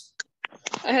points.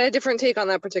 I had a different take on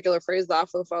that particular phrase, the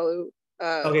avlo follow.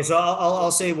 Okay, so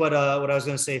I'll say what I was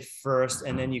going to say first,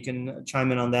 and then you can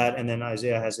chime in on that, and then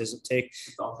Isaiah has his take.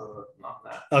 It's also not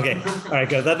that. Okay, all right,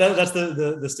 good. That's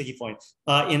the sticky point.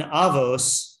 In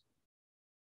Avos,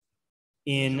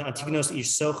 in Antigonos Ish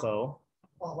Socho.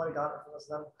 Oh, I got it from this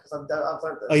then, because I've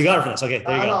learned this. Oh, you got it from this. Okay,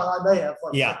 there you go. I may have.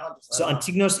 So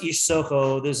Antigonos Ish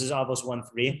Socho, this is Avos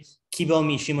 1:3. Kibel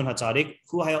mi Shimon Hatzadik.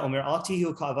 Hu haya omer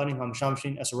atihu ka'avanim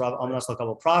hamshamshin esarav amnas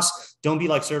lakabel pras. Don't be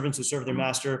like servants who serve their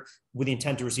master with the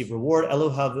intent to receive reward. Ella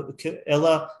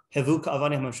hevu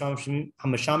ka'avanim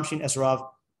hamshamshin esarav.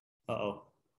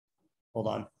 Hold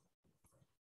on.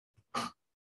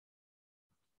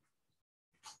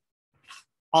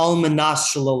 Al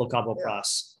manas shelo lakabel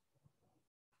pras.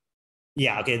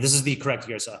 Yeah, okay, this is the correct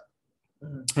girsa.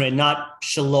 Right, not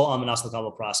shelo amanas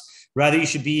l'kabel pras. Rather, you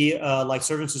should be like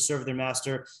servants who serve their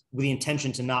master with the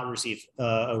intention to not receive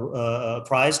a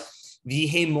prize.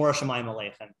 V'yihei mora shamayim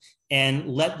aleichem, and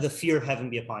let the fear of heaven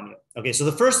be upon you. Okay, so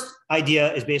the first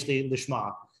idea is basically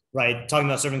lishma, right? Talking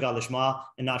about serving God lishma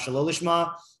and not shelo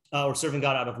lishma, or serving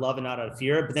God out of love and not out of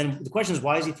fear. But then the question is,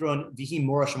 why is he throwing v'yihei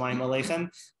mora shamayim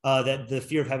aleichem, that the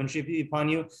fear of heaven should be upon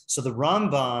you? So the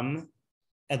Rambam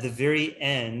at the very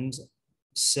end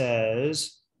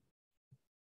says,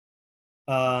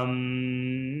 no.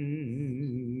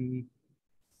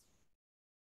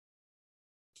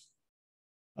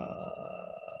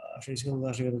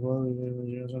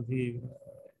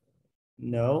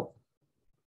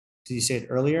 Did you say it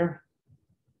earlier?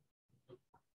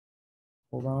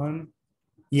 Hold on.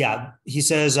 Yeah, he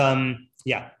says,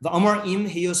 V'amar im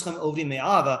heyoschem ovdi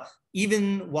me'ava,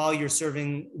 even while you're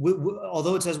serving,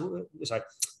 although it says,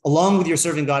 along with your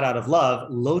serving God out of love,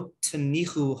 lo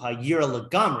tanichu hayira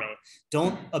legamre,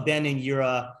 don't abandon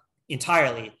yira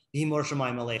entirely. V'himor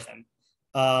shamayim aleichem,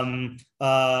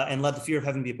 and let the fear of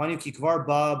heaven be upon you. Ki kvar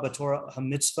ba b'torah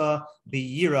hamitzvah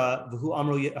b'yira v'hu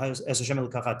amru es Hashem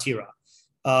elokachatira.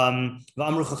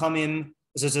 V'amru chachamim,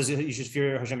 it says you should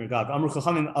fear Hashem your God. V'amru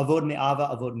chachamim avod me'ava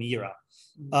avod me'yira.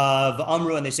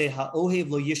 V'amru, and they say ha'ohev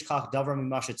lo yishkach davar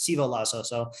mimash etziva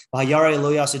la'asoso v'hayare lo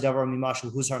yase davar mimash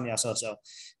l'huzhar mi'asoso.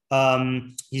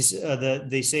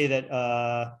 They say that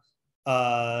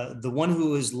the one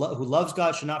who loves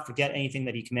God should not forget anything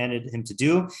that he commanded him to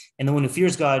do, and the one who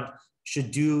fears God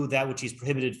should do that which he's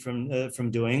prohibited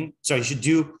from doing. Sorry, he should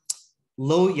do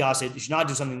lo yasid. He should not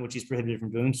do something which he's prohibited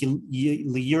from doing.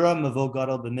 Liyira mavo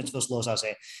gadol b'mitzvos lo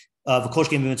saseh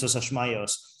v'koshke b'mitzvos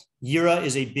hashmayos. Yira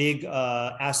is a big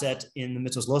asset in the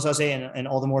mitzvos lo saseh, and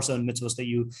all the more so in mitzvos that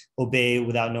you obey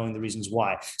without knowing the reasons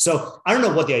why. So I don't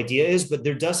know what the idea is, but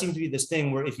there does seem to be this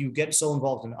thing where if you get so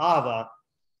involved in ava,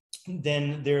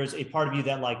 then there's a part of you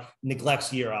that like neglects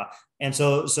yira. And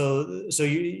so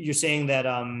you're saying that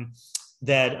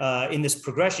in this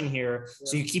progression here,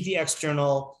 so you keep the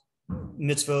external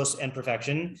mitzvos and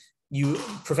perfection, you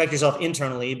perfect yourself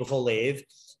internally before lave,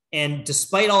 and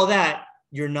despite all that,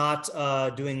 you're not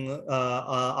doing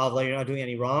avla, you're not doing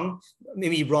any wrong.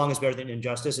 Maybe wrong is better than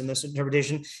injustice in this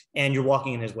interpretation, and you're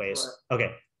walking in his ways. Right.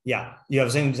 Okay. Yeah, you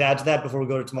have something to add to that before we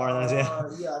go to tomorrow?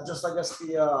 Yeah, just I guess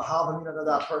the how the meaning of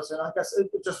that person. I guess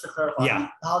just to clarify,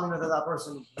 how the meaning of that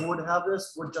person would have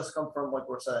this would just come from like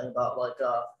we're saying about like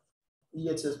he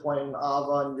gets his point in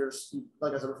Ava, and you're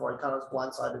like I said before, he kind of is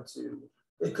blindsided to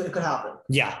it could happen.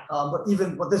 Yeah.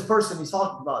 But this person he's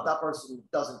talking about, that person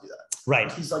doesn't do that.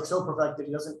 Right. He's like so perfected.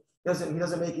 He doesn't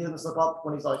slip up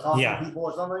when he's like talking to people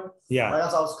or something. Yeah. Like,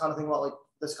 that's what I was kind of thinking about, like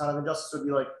this kind of injustice would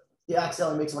be like he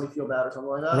accidentally makes somebody feel bad or something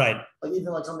like that. Right. Like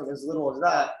even like something as little as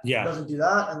that. Yeah. He doesn't do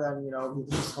that, and then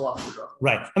he's pull off the drug.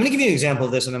 Right. I'm going to give you an example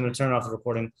of this, and I'm going to turn off the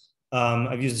recording.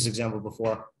 I've used this example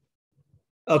before.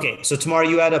 Okay, so tomorrow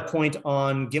you had a point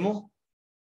on Gimel.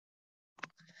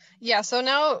 Yeah, so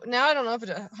now I don't know if it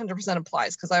 100%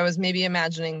 applies because I was maybe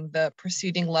imagining the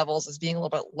preceding levels as being a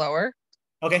little bit lower.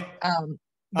 Okay.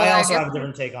 But I also have a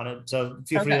different take on it, so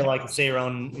feel free to like say your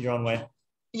own way.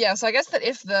 Yeah, so I guess that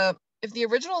if the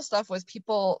original stuff was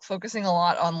people focusing a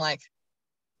lot on like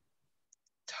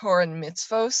Torah and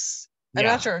mitzvos, I'm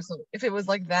not sure. So if it was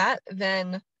like that,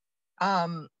 then I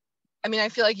mean, I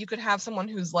feel like you could have someone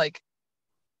who's like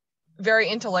very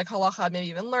into like halacha, maybe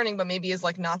even learning, but maybe is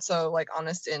like not so like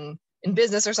honest in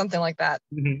business or something like that.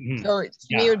 Mm-hmm. So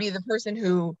to me, it would be the person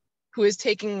who is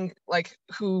taking like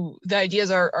who the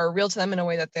ideas are real to them in a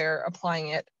way that they're applying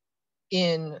it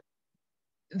in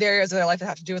the areas of their life that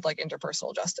have to do with like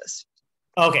interpersonal justice.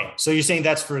 Okay, so you're saying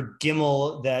that's for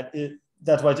Gimel,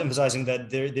 that's why it's emphasizing that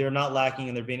they're not lacking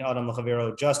and they're being Adam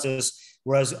L'Chavero justice,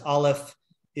 whereas Aleph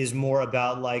is more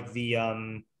about like the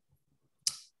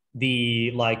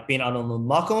like being Adam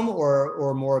L'Makom,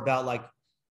 or more about like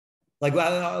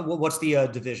what's the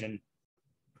division?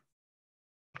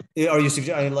 Are you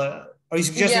suggesting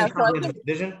the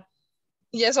division?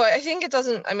 Yeah, so I think it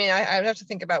doesn't. I mean, I would have to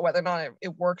think about whether or not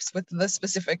it works with the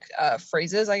specific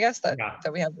phrases, I guess that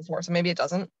we have before. So maybe it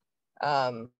doesn't.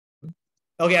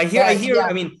 Okay, I hear. Yeah.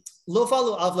 I mean, lo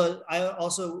falu avla. I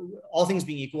also, all things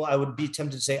being equal, I would be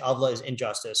tempted to say avla is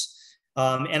injustice.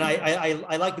 And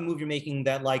I like the move you're making,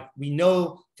 that like we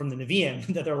know from the Nevi'im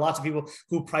that there are lots of people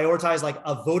who prioritize like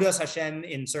avodas Hashem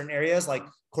in certain areas, like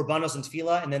korbanos and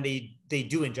Tefilah, and then they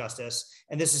do injustice.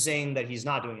 And this is saying that he's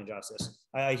not doing injustice.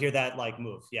 I hear that like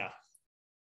move. Yeah.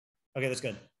 Okay, that's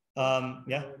good.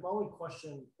 Yeah. My only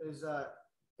question is that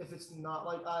if it's not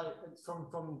like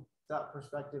from that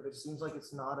perspective, it seems like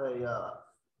it's not a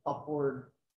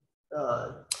upward.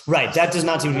 Right. That does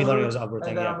not seem to be learning as upward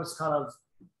thing. And then I'm just kind of.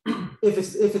 If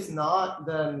it's not,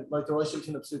 then like the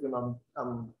relationship between the Pesukim,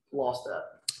 I'm lost at.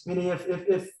 Meaning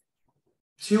if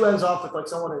two ends off with like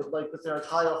someone is like with their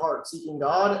entire heart seeking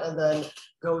God, and then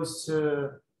goes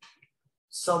to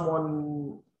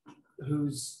someone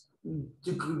who's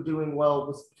doing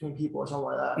well between people or something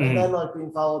like that, and then like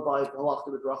being followed by halach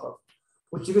to b'drachav,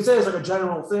 which you could say is like a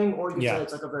general thing, or you could say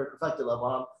it's like a very perfected level.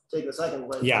 I'm taking a second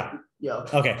way. Yeah.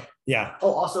 Okay. Yeah.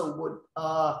 Oh, also would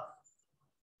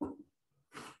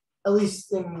at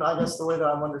least in, I guess, the way that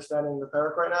I'm understanding the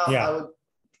perek right now,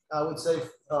 I would say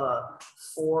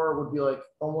 4 would be like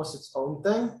almost its own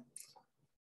thing.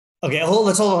 Okay,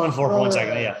 let's hold on 4 for 1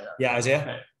 second. Yeah, Isaiah?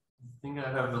 Okay. I think I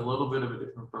have a little bit of a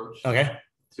different approach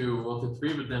to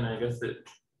 3, but then I guess it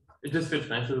just fits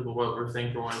nicely with what we're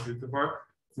saying for 1 and 2 so far.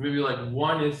 So maybe like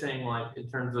 1 is saying like in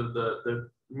terms of the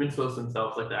mitzvahs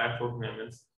themselves, like the actual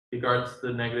commandments, he guards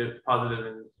the negative, positive,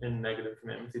 and negative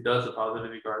commandments. He does the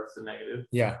positive, he guards the negative.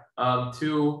 Yeah.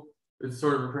 2 is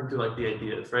sort of referring to like the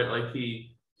ideas, right? Like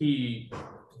he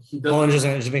does. Hold on,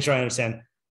 just make sure I understand.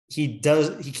 He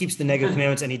keeps the negative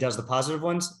commandments and he does the positive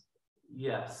ones.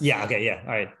 Yes. Yeah. Okay. Yeah.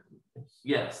 All right.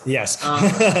 Yes. 2,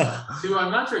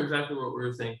 I'm not sure exactly what we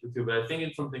were saying for 2, but I think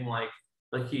it's something like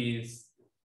he's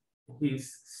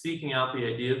seeking out the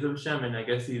ideas of Hashem, and I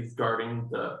guess he's guarding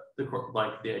the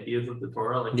ideas of the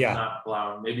Torah. Like he's not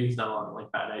allowing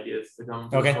like bad ideas to come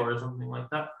to the Torah or something like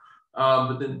that.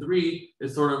 But then 3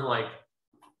 is sort of like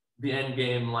the end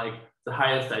game, like the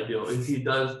highest ideal. Is he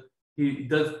does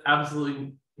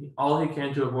absolutely all he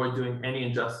can to avoid doing any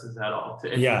injustice at all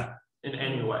to any, in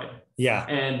any way. Yeah.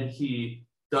 And he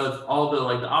does all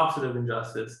the opposite of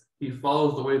injustice. He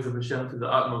follows the ways of Hashem to the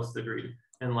utmost degree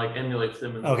and like emulates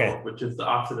them in the world, which is the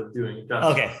opposite of doing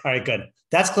justice. Okay, all right, good.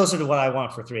 That's closer to what I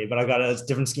want for 3, but I've got a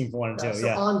different scheme for 1 and 2. So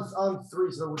on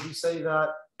 3, so would you say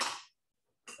that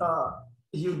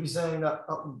he would be saying that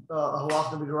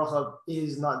halach b'drachav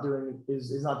is not doing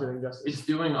justice? It's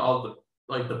doing all the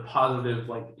the positive,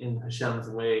 in Hashem's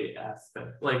way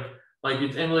aspect, like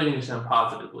it's emulating Hashem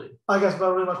positively. I guess,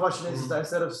 but really my question is that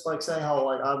instead of saying how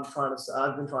I've been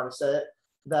trying to say it,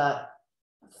 that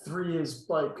 3 is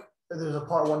there's a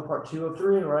part 1, part 2 of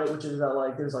 3, right? Which is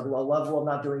that there's a level of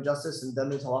not doing justice, and then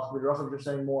there's halach b'drachav. You're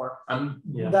saying more.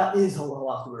 That is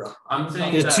halach b'drachav. I'm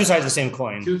saying it's 2 sides of the same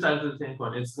coin. 2 sides of the same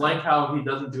coin. It's like how he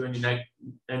doesn't do any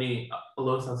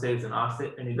alos haseis and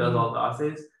ases, and he does all the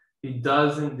ases.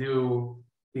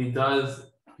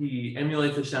 He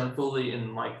emulates Hashem fully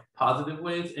in positive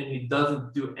ways, and he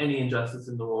doesn't do any injustice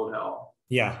in the world at all.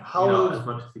 Yeah. How as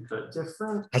much as he could.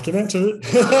 Different. I can answer it.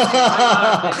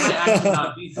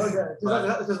 Okay.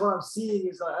 Because what I'm seeing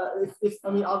is if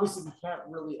obviously we can't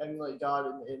really emulate God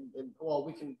in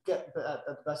we can get at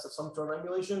the best of some sort of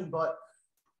emulation, but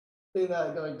in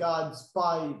that God's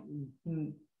by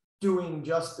doing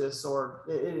justice, or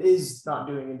it is not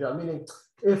doing injustice. Meaning,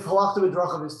 if halach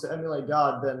b'drachav is to emulate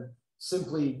God, then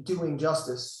simply doing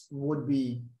justice would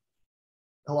be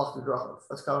halach b'drachav.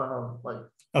 That's kind of how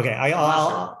Okay,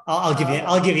 I'll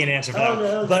give you an answer for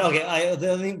that. Okay. But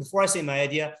the thing, before I say my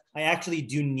idea, I actually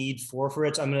do need 4 for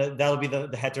it. So that'll be the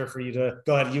heter for you to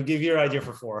go ahead. You give your idea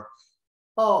for 4.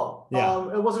 Oh,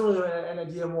 yeah. It wasn't really an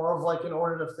idea, more of in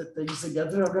order to fit things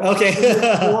together. Okay.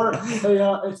 Or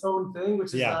its own thing,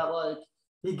 which is that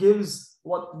he gives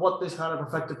what this kind of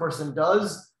perfected person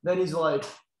does. Then he's it's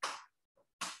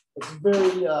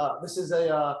very this is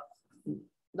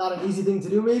not an easy thing to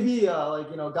do, maybe.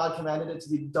 God commanded it to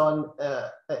be done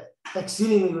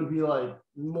exceedingly, would be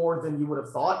more than you would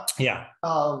have thought. Yeah.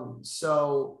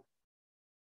 So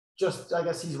just I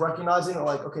guess he's recognizing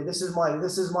okay, this is my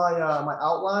my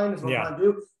outline, is what I'm trying to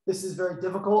do. This is very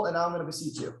difficult, and now I'm going to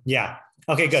beseech you. Yeah.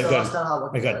 Okay, good, so good. That's kind of how I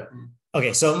look at it.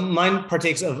 Okay, so mine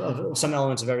partakes of some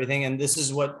elements of everything, and this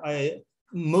is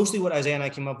mostly what Isaiah and I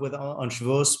came up with on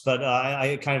Shavuos, but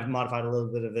I kind of modified a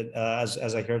little bit of it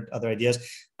as I heard other ideas.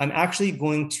 I'm actually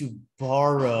going to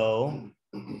borrow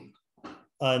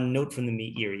a note from the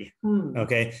Meiri.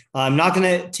 Okay, I'm not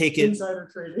going to take it. Insider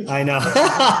trading. I know.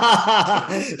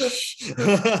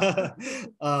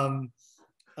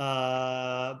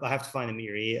 I have to find the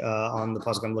Meiri on the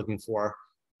pasuk I'm looking for.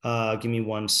 Give me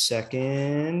 1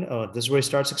 second. Oh, this is where he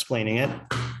starts explaining it.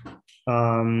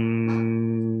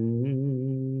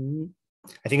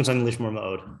 I think it's on Lishmor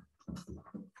Ma'od.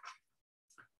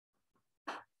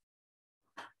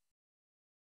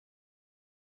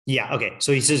 Yeah, okay.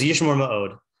 So he says Yishmor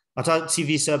Ma'od. Ata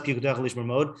tivisa pikudach Lishmor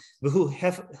Ma'od. V'hu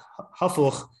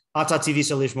hafuch ata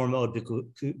tivisa Lishmor Ma'od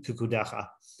pikudacha.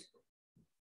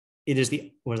 It is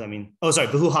what does that mean? Oh, sorry.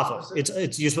 V'hu hafuch.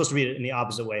 It's you're supposed to read it in the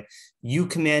opposite way. You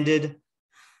commanded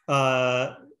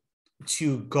to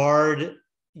guard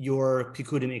your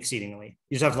pikudim exceedingly.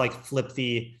 You just have to flip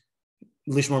the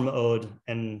Lishmor Ma'od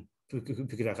and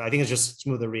Pikudacha. I think it's just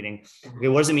smoother reading. Okay,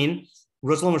 what does it mean?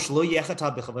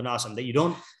 That you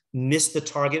don't miss the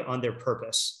target on their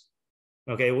purpose.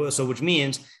 Okay, so which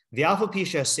means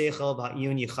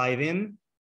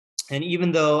and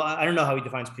even though I don't know how he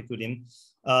defines pikudim,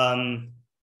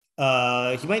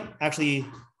 he might actually.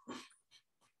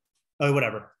 Oh,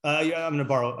 whatever. I'm gonna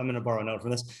borrow a note from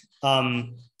this.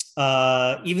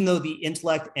 Even though the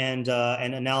intellect and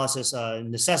analysis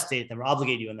necessitate them or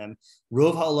obligate you in them,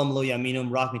 Rov ha'olam lo yaminum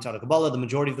rak mitzad Kabbalah, the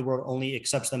majority of the world only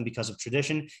accepts them because of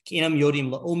tradition. Because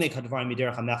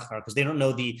they don't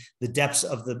know the depths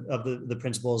of the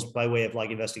principles by way of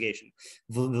investigation.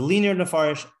 V'linear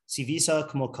nefarish tivisa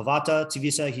kamo kavata.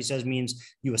 Tivisa, he says, means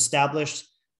you established.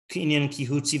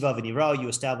 You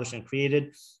established and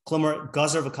created. Klomer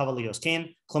gazer v'kava lios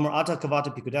kain. Klomer ata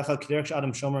kavata pikudecha k'derech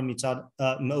adam shomer mitzad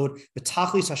me'od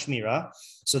v'tachlis hashmira.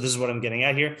 So this is what I'm getting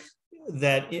at here,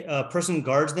 that a person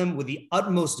guards them with the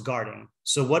utmost guarding.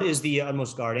 So what is the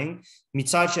utmost guarding?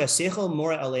 Mitzad she'asechel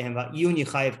mora alehem va'iyun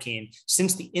yichayev kain.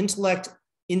 Since the intellect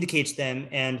indicates them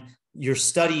and your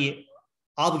study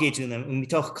obligate to them, and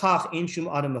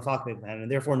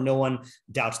therefore no one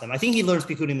doubts them. I think he learns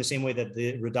pikudim the same way that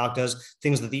the Radak does,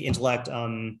 things that the intellect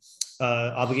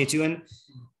obligates you in.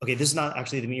 Okay, this is not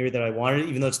actually the Meiri that I wanted,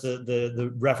 even though it's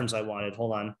the reference I wanted.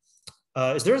 Hold on.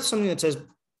 Is there something that says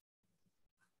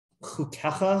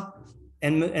chukecha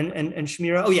and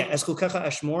shmira? Oh yeah, es chukecha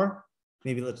eshmor.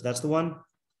 Maybe that's the one.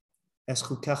 Es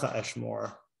chukecha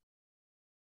eshmor.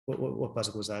 What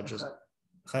pasuk was that? Just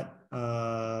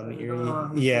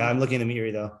Meiri. Yeah, I'm looking at the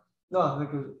Meiri though. No, I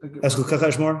think es chukecha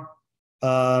eshmor.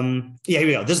 Yeah, here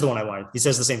we go. This is the one I wanted. He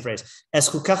says the same phrase. Es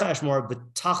chukecha eshmor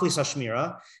b'tachlis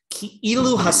hashmira ki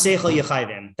ilu haseichel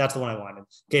yechayvim. That's the one I wanted.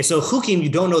 Okay, so chukim, you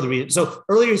don't know the reason. So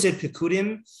earlier he said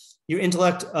pikudim. Your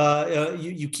intellect,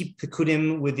 you keep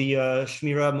pikudim with the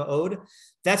shmira ma'od.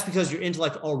 That's because your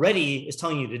intellect already is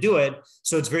telling you to do it,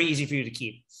 so it's very easy for you to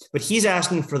keep. But he's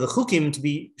asking for the chukim to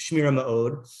be shmira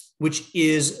ma'od, which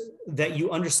is that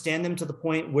you understand them to the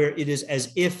point where it is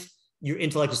as if your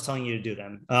intellect is telling you to do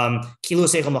them. Kilo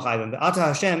seichel machayvim. Ata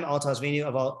Hashem al tazveni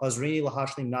aval azrini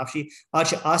lahashlim nafshi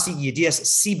acha asi yedias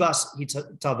sibas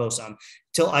hitavosam,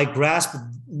 till I grasp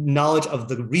knowledge of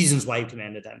the reasons why you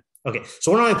commanded them. Okay,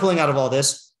 so what am I pulling out of all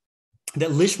this? That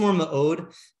lishmor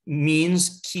ma'od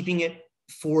means keeping it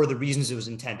for the reasons it was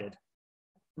intended.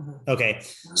 Okay,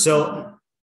 so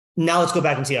now let's go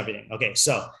back and see everything. Okay,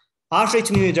 so I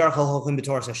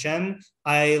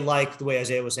like the way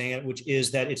Isaiah was saying it, which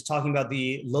is that it's talking about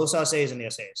the los assays and the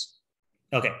assays.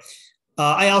 Okay.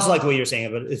 I also like the way you're saying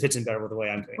it, but it fits in better with the way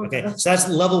I'm doing. Okay. So that's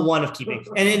level one of keeping.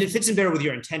 And it fits in better with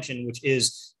your intention, which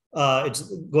is it's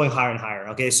going higher and higher.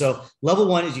 Okay. So level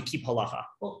one is you keep halacha.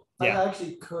 Well, I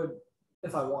actually could,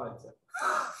 if I wanted to.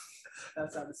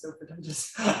 That sounded so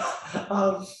pretentious.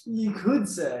 You could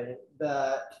say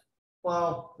that.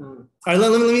 Well, all right.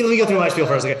 Let me go through my spiel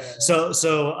first. Okay. So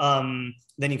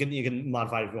then you can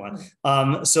modify it if you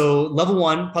want. So level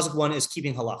one, pasuk one is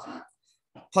keeping halacha.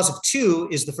 Pasuk two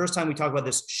is the first time we talk about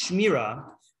this shmira,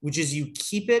 which is you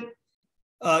keep it,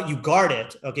 you guard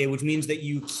it. Okay, which means that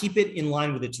you keep it in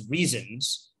line with its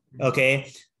reasons.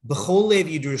 Okay, b'chol lev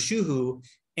yidrashuhu,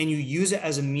 and you use it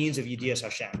as a means of yedias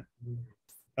Hashem.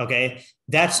 Okay,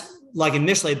 that's like in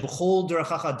Mishlei, b'chol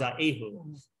derachacha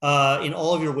da'ehu. In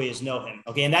all of your ways, know him.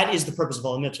 Okay, and that is the purpose of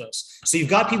all the mitzvahs. So you've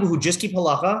got people who just keep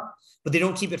halacha, but they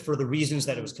don't keep it for the reasons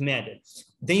that it was commanded.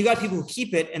 Then you got people who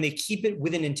keep it, and they keep it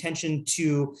with an intention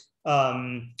to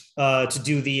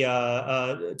do the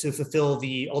to fulfill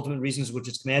the ultimate reasons which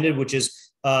is commanded, which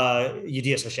is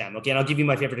yedias Hashem. Okay, and I'll give you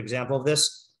my favorite example of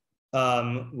this,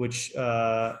 which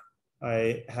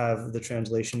I have the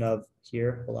translation of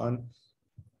here. Hold on.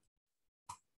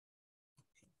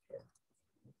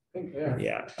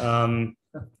 Yeah.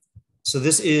 So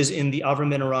this is in the Avraham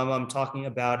ben Rambam talking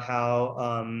about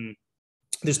how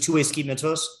there's two ways to keep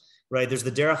mitzvos, right? There's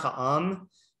the derech ha'am,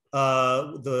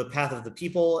 the path of the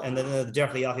people, and then the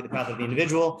derech ha'yachid, the path of the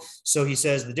individual. So he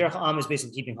says the derech ha'am is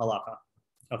basically keeping halakha.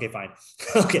 Okay, fine.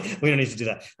 Okay, we don't need to do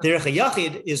that. Derech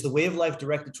ha'yachid is the way of life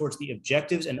directed towards the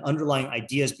objectives and underlying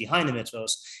ideas behind the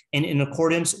mitzvos, and in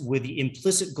accordance with the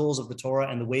implicit goals of the Torah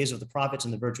and the ways of the prophets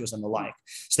and the virtuous and the like.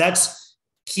 So that's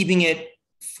keeping it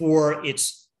for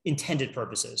its intended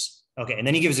purposes. Okay, and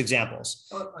then he gives examples.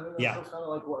 I think that's kind of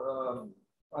like what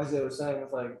Isaiah was saying.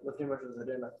 It's like lifnei mishras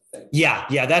adin.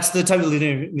 Yeah, that's the type of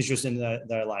lifnei mishras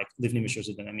that I like. Lifnei mishras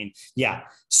adin. I mean, yeah.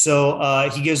 So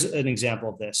he gives an example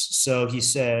of this. So he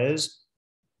says,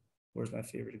 where's my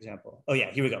favorite example? Oh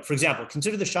yeah, here we go. For example,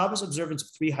 consider the Shabbos observance of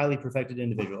three highly perfected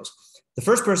individuals. The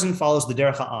first person follows the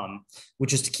derech ha'am,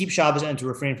 which is to keep Shabbos and to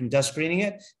refrain from desecrating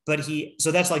it.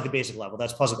 So that's like the basic level.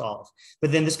 That's pasuk Aleph.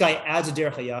 But then this guy adds a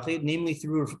derech ha'yachid, namely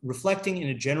through reflecting in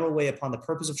a general way upon the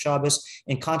purpose of Shabbos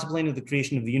and contemplating the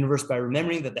creation of the universe by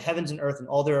remembering that the heavens and earth and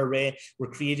all their array were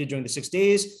created during the 6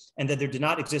 days, and that there did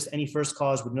not exist any first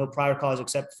cause with no prior cause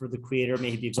except for the Creator,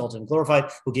 may he be exalted and glorified,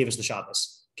 who gave us the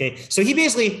Shabbos. Okay, so he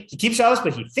keeps Shabbos,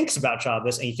 but he thinks about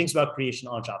Shabbos and he thinks about creation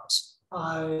on Shabbos.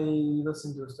 I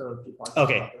listened to a story of people.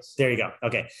 Okay, there you go.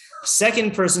 Okay.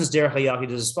 Second person's derech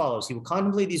ha'yachid is as follows. He will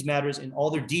contemplate these matters in all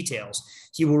their details.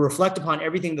 He will reflect upon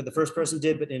everything that the first person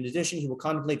did, but in addition, he will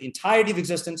contemplate the entirety of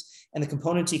existence and the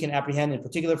components he can apprehend, in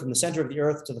particular from the center of the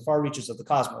earth to the far reaches of the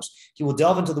cosmos. He will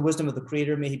delve into the wisdom of the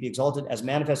Creator, may he be exalted, as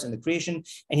manifest in the creation,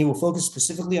 and he will focus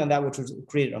specifically on that which was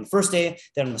created on the first day,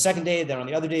 then on the second day, then on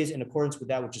the other days, in accordance with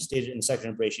that which is stated in the section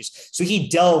of Bereshis. So he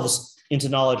delves into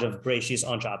knowledge of Bereshis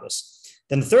on Shabbos.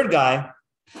 Then the third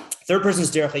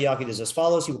person's derech ha'yachid is as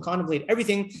follows. He will contemplate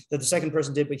everything that the second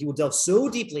person did, but he will delve so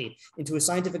deeply into his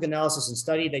scientific analysis and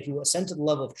study that he will ascend to the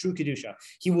level of true kedusha.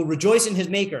 He will rejoice in his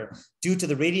maker due to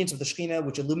the radiance of the Shekhinah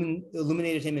which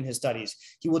illuminated him in his studies.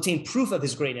 He will attain proof of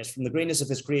his greatness from the greatness of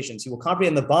his creations. He will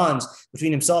comprehend the bonds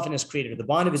between himself and his Creator, the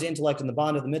bond of his intellect and the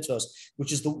bond of the mitzvos,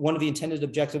 which is one of the intended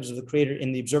objectives of the Creator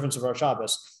in the observance of our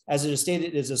Shabbos. As it is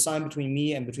stated, it is a sign between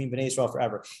me and between Bnei Israel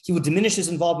forever. He will diminish his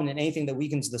involvement in anything that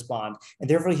weakens this bond, and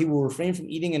therefore he will will refrain from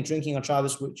eating and drinking on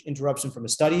Shabbos, which interrupts him from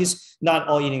his studies. Not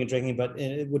all eating and drinking, but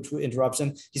which interrupts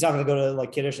him. He's not going to go to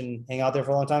like Kiddush and hang out there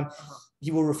for a long time.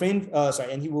 He will refrain,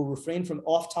 and he will refrain from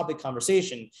off-topic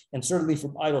conversation and certainly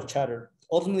from idle chatter.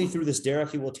 Ultimately, through this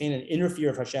derech, he will attain an inner fear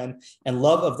of Hashem and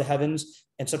love of the heavens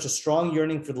and such a strong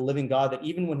yearning for the living God that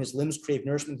even when his limbs crave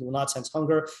nourishment, he will not sense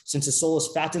hunger, since his soul is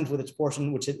fattened with its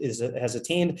portion, which it has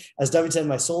attained. As David said,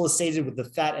 my soul is sated with the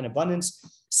fat and abundance.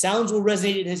 Sounds will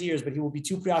resonate in his ears, but he will be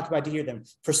too preoccupied to hear them.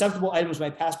 Perceptible items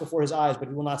might pass before his eyes, but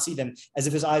he will not see them, as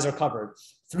if his eyes are covered.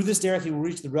 Through this derech, he will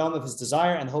reach the realm of his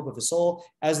desire and the hope of his soul.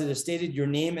 As it is stated, your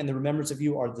name and the remembrance of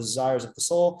you are the desires of the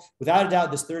soul. Without a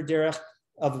doubt, this third derech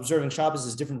of observing Shabbos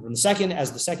is different from the second,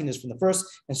 as the second is from the first,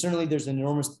 and certainly there's an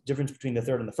enormous difference between the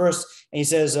third and the first. And he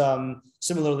says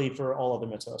similarly for all other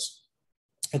mitzvahs.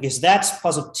 Okay, so that's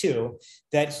puzzle 2,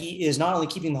 that he is not only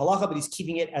keeping the halacha, but he's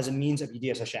keeping it as a means of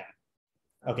Yedias Hashem.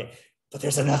 Okay, but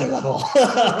there's another level.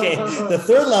 Okay, the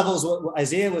third level is what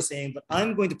Isaiah was saying, but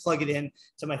I'm going to plug it in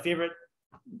to my favorite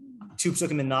 2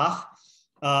 Pesukim in Nach.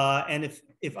 And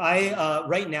if I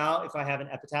right now, if I have an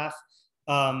epitaph,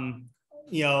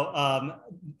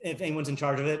 if anyone's in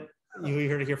charge of it, you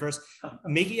heard it here first.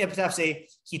 Make the epitaph say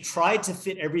he tried to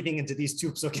fit everything into these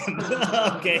 2 Pesukim.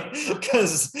 Okay,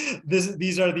 because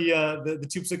these are the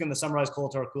 2 Pesukim that summarize Kol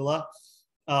Torah Kula.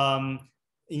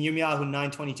 In Yirmiyahu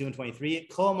 9:22 and 23,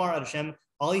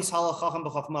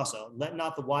 let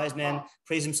not the wise man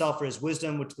praise himself for his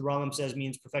wisdom, which the Ramam says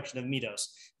means perfection of midos.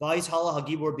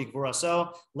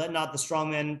 Let not the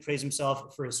strong man praise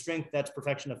himself for his strength, that's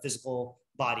perfection of physical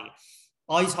body.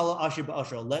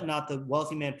 Let not the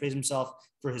wealthy man praise himself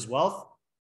for his wealth,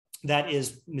 that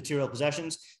is material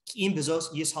possessions.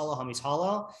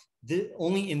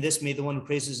 Only in this may the one who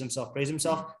praises himself praise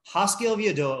himself. Haskil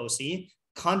v'yadoa osi,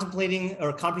 contemplating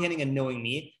or comprehending and knowing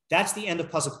me. That's the end of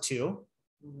pasuk 2.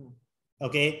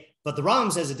 Okay, but the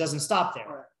Ram says it doesn't stop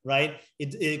there, right?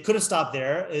 It could have stopped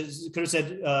there. It could have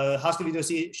said Haskil v'yadoa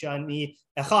osi shani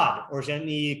echad or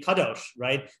shani kadosh,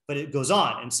 right? But it goes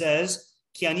on and says,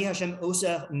 Ki ani Hashem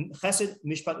oseh chesed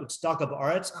mishpat u'tzedakah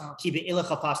ba'aretz ki be'elech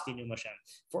hapasti nu Hashem.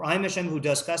 For I am Hashem who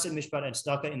does chesed mishpat and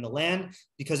tzedakah in the land,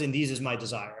 because in these is my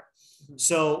desire.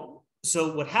 So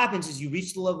what happens is you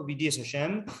reach the level of Yedias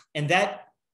Hashem, and that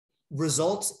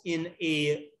results in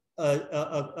a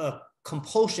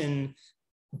compulsion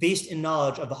based in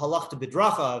knowledge of the halachta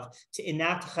b'drachav to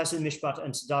enact chesed mishpat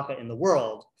and tzedakah in the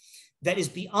world. That is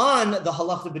beyond the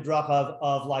halachta b'drachav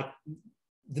of like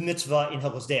the mitzvah in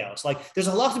Hilchos Deos. Like there's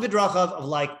a halachta b'drachav of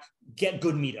like get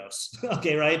good midos,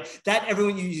 okay, right? That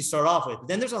everyone you start off with.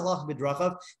 Then there's a halachta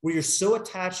b'drachav where you're so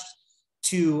attached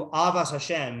to Avas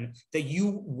Hashem that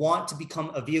you want to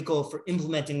become a vehicle for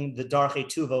implementing the Darchei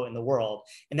Tuvo in the world.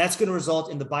 And that's going to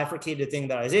result in the bifurcated thing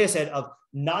that Isaiah said of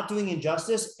not doing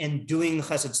injustice and doing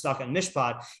chesed, tzedakah, and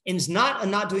mishpat. And it's not a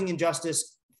not doing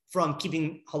injustice from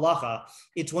keeping halacha.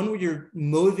 It's one where you're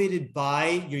motivated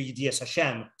by your Yedias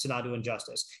Hashem to not do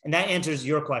injustice. And that answers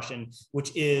your question,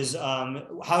 which is,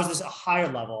 how is this a higher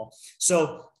level?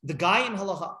 So the guy in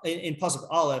halacha, in pasuk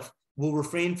Aleph, will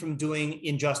refrain from doing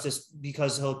injustice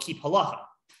because he'll keep halacha,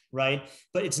 right?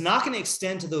 But it's not going to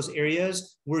extend to those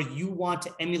areas where you want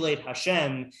to emulate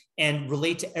Hashem and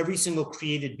relate to every single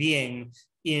created being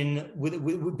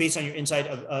based on your insight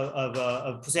of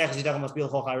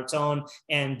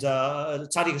and it's a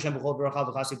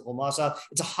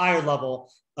higher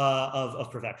level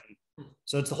of perfection.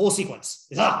 So it's the whole sequence.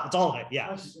 It's all of it.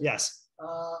 Yeah. Yes.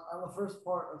 On the first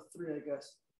part of 3, I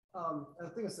guess. And I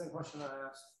think it's the same question I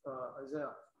asked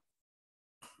Isaiah.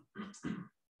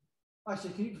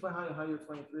 Actually, can you explain how you're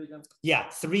 23 again? Yeah,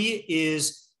 3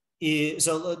 is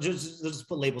so let's just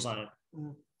put labels on it.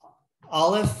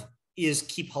 Aleph is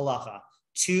keep halacha.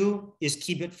 2 is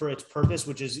keep it for its purpose,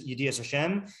 which is Yedias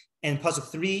Hashem. And pasuk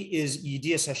 3 is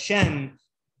Yedias Hashem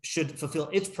should fulfill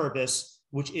its purpose,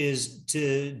 which is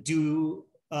to do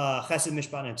chesed,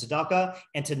 mishpat, and tzedakah,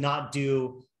 and to not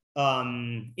do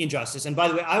injustice. And by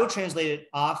the way, I would translate it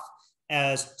off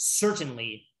as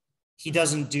certainly he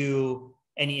doesn't do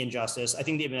any injustice. I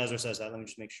think the Ibn Ezra says that. Let me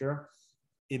just make sure.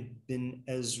 Ibn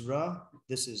Ezra,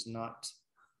 this is not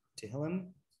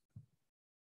Tehilim.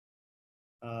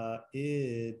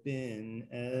 Ibn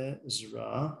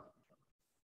Ezra.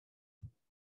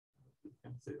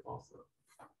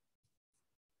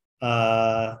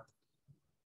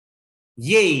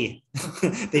 Yay.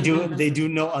 they do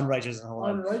no unrighteous.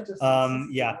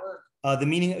 Yeah. The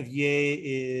meaning of yay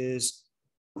is,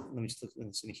 let me just look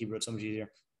this in Hebrew, it's so much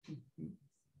easier.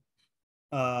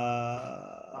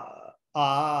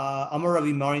 Amar Rabbi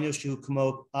Marinu Shu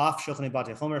Kumo Af Shochane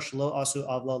Bate Homer Shlo Asu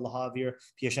Avla Lahavir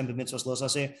Piashem B'Mitzvos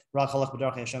Losase Rak Halach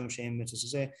B'Darch Hashem Shem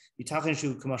Mitzvos Yitachin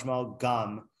Shu Kumashmal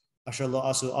Gam Asher Lo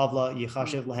Asu Avla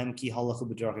Yichashev Lahem Ki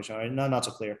Halachu B'Darch Hashem. No, not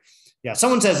so clear. Yeah,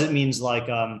 someone says it means like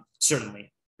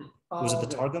certainly. Was it the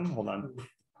Targum? Hold on.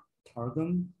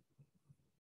 Targum.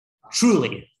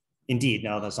 Truly. Indeed,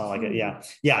 no, that's not like it. Yeah.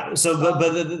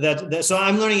 So, so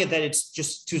I'm learning it that it's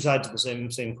just two sides of the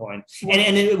same coin.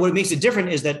 And what makes it different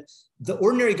is that the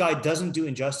ordinary guy doesn't do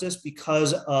injustice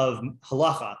because of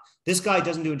halacha. This guy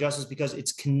doesn't do injustice because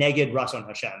it's keneged ratzon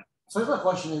Hashem. So my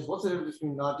question is, what's the difference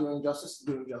between not doing justice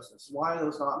and doing justice? Why are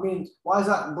those not? I mean, why is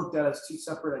that looked at as two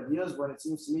separate ideas when it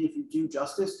seems to me if you do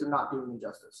justice, you're not doing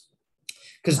injustice?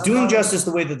 Because doing justice,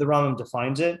 the way that the Ramam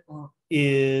defines it,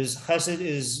 is chesed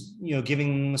is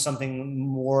giving something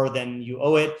more than you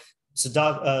owe it.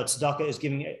 Tzedakah is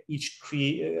giving each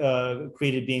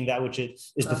created being that which it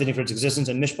is befitting for its existence,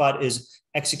 and mishpat is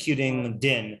executing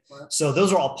din. So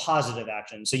those are all positive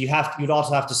actions. So you'd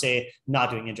also have to say not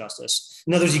doing injustice.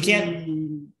 In other words, you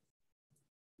can't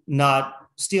not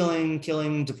stealing,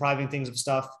 killing, depriving things of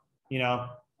stuff.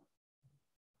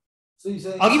 So you're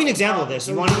saying, I'll give you an example of this.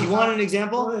 You want an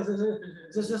example? I think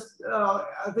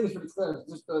it's pretty clear.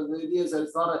 Just the idea is that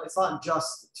it's not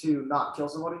just to not kill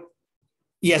somebody.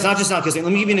 Yeah, it's not just not killing.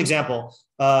 Let me give you an example,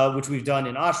 which we've done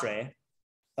in Ashrei.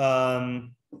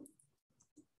 Rabbi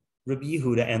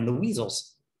Yehuda and the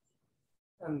weasels.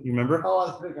 You remember? Oh,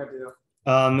 I think I do.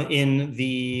 In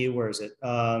the, where is it?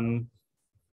 Tzadik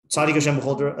Hashem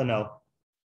b'chol no.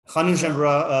 Chanun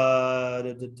Shembra,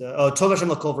 Tov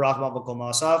Hashem l'kol v'rachmav l'kol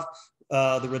ma'asav.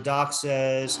 The Radak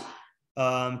says,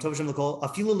 Tov Hashem l'kol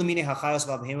afilu l'minei hachayos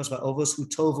v'abhemos v'ovos hu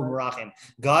tov u'merachim.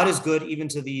 God is good even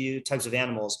to the types of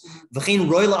animals. V'chein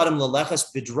roi la'adam l'leches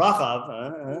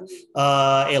b'drachav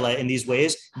ele in these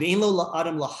ways. V'ein lo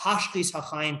la'adam l'hashchis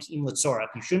hachayim ki'im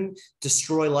l'tzorach. You shouldn't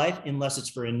destroy life unless it's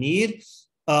for a need.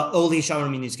 Or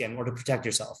to protect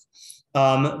yourself.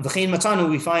 V'chein matanu,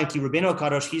 we find ki Rabbeinu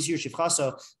Kadosh hizir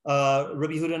shivchaso.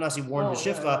 Rabbi Yehuda Nasi warned his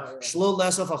shivcha shlo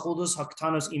lesof hachuldos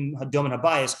haktanos im hadom and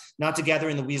habayis, not to gather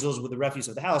in the weasels with the refuse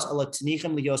of the house. Allah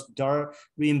tnichem liyos darim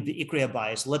beikre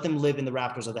habayis, let them live in the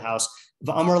rafters of the house.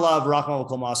 V'amar lav rachma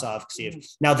v'kol ma'asav ksiv.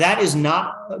 Now that is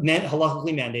not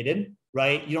halakhically mandated,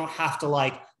 right? You don't have to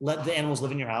let the animals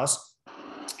live in your house.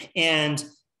 And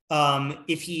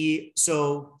if he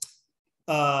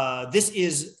this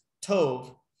is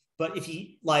tov. But if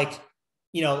he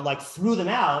threw them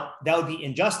out, that would be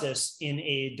injustice in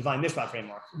a divine mishpat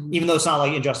framework, even though it's not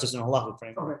like injustice in a halachic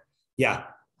framework. Okay. Yeah.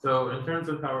 So in terms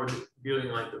of how we're viewing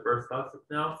the first concept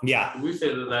now, do we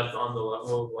say that that's on the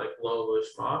level of lo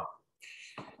lishma?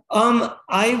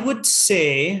 I would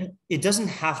say it doesn't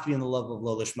have to be on the level of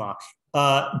lo lishma.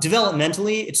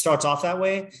 Developmentally, it starts off that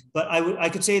way, but I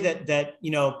could say that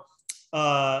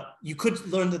you could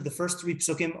learn that the first three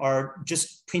Pesukim are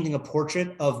just painting a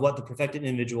portrait of what the perfected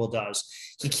individual does.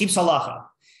 He keeps halacha.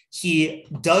 He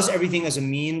does everything as a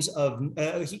means of,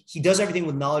 he does everything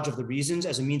with knowledge of the reasons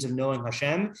as a means of knowing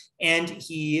Hashem. And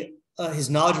his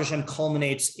knowledge of Hashem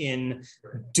culminates in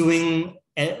doing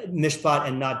mishpat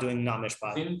and not doing not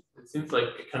mishpat. It seems like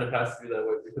it kind of has to be that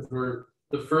way because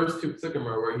the first two Pesukim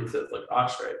are where he says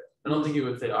Ashrei. I don't think he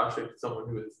would say Ashrei to someone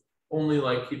who is only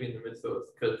keeping the mitzvos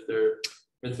because they're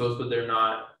mitzvos, but they're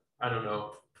not,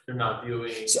 they're not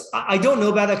viewing. So I don't know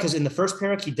about that because in the first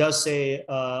perek, he does say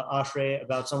Ashrei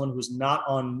about someone who's not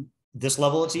on this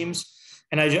level, it seems.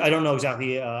 And I don't know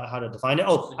exactly how to define it.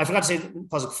 Oh, I forgot to say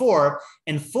Pasuk 4.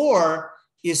 And 4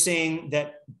 is saying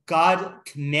that God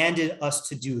commanded us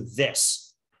to do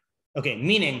this. Okay,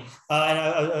 meaning, and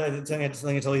I'm going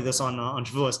to tell you this on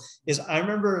Shavuos, is I don't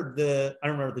remember the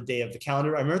day of the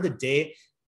calendar. I remember the day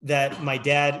that my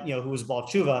dad, who was Baal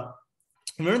Tshuva, I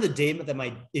remember the day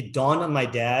that it dawned on my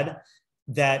dad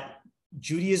that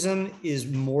Judaism is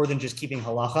more than just keeping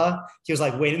halacha. He was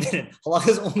like, wait a minute, halacha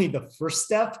is only the first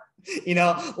step,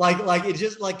 it's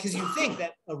just because you think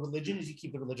that a religion is you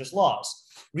keep the religious laws.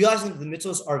 Realizing that the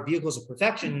mitzvos are vehicles of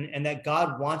perfection and that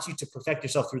God wants you to perfect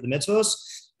yourself through the mitzvos,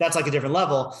 that's a different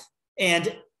level.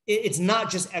 And it's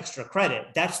not just extra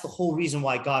credit. That's the whole reason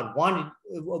why God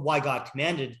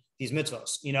commanded these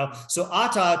mitzvos, So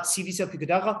ata tzivisa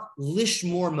pikudacha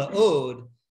lishmor ma'od,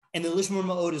 and the lishmor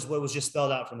ma'od is what was just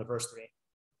spelled out from the first three.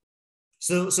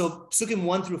 So Pesukim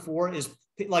 1 through 4 is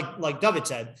like David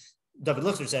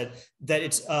Lichter said, that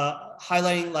it's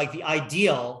highlighting the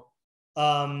ideal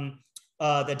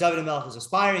that David HaMelech is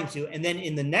aspiring to, and then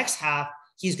in the next half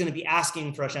he's going to be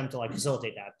asking for Hashem to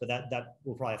facilitate that, but that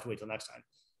we'll probably have to wait till next time.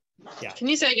 Yeah. Can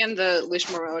you say again the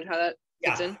lishmor ma'od, how that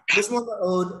fits in? Lishmor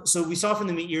ma'od. So we saw from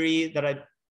the Meiri that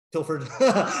pilfered.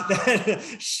 That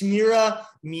shmira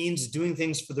means doing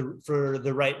things for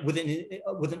the right with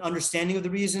an understanding of the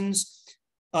reasons,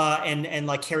 and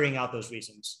like carrying out those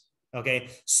reasons. Okay,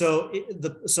 so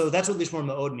that's what lishmor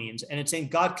ma'od means, and it's saying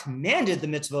God commanded the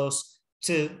mitzvos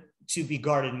to be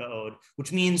guarded ma'od,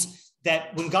 which means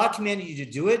that when God commanded you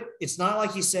to do it, it's not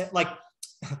like He said, like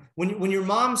when your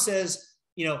mom says,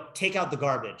 take out the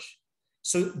garbage.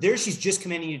 So there she's just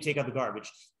commanding you to take out the garbage.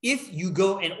 If you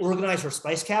go and organize her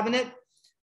spice cabinet,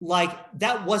 like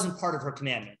that wasn't part of her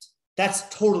commandment. That's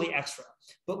totally extra.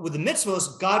 But with the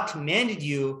mitzvos, God commanded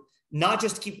you not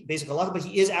just to keep basic halacha, but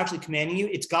He is actually commanding you.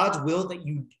 It's God's will that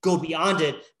you go beyond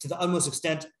it to the utmost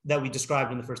extent that we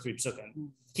described in the first 3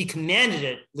 Pesukim. He commanded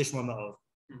it, lishmor ma'od.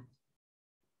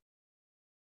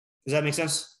 Does that make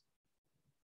sense?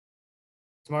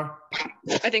 Tamar?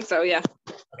 I think so, yeah.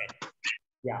 Okay.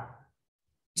 Yeah.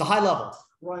 It's a high level.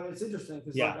 Right, it's interesting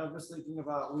because I was thinking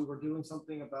about, we were doing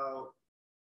something about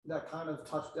that kind of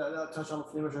touched on the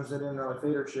Flimisher sit-in or like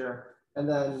Vader share, and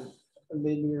then it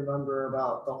made me remember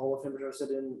about the whole Flimisher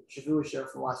sit-in Shavuot share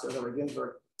from last year over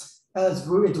Ginsburg. And it's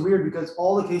weird because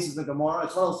all the cases in the Gemara,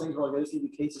 it's one of those things where like, they just give you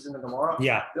cases in the Gemara.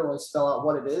 Yeah. They don't really spell out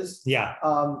what it is. Yeah.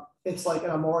 It's like an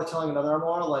Amora telling another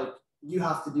Amora, like, you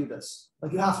have to do this.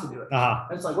 Like, you have to do it.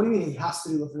 And it's like, what do you mean he has to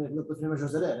do with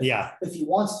it? Yeah. If he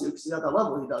wants to, because he's at that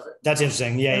level, he does it. That's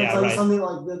interesting. Yeah, and it's like something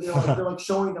like they're like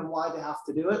showing them why they have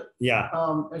to do it. Yeah.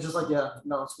 It's just like,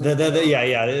 no. It's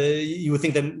you would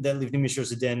think that Livnim Mishur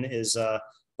Zedin is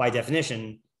by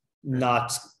definition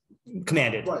not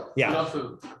commanded. Right. Yeah. I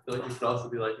feel like you could also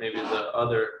be like maybe the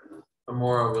other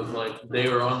Amora was like they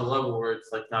were on the level where it's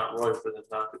like not right for them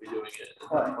not to be doing it at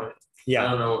that point. Yeah.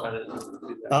 I don't know.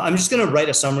 I'm just going to write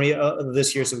a summary of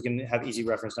this here so we can have easy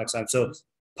reference next time. So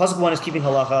Pasuk 1 is keeping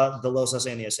halacha, the losas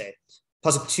and the essay.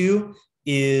 Pasuk 2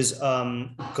 is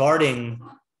guarding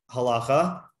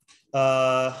halacha,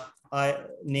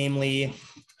 namely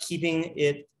keeping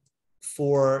it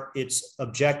for its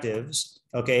objectives,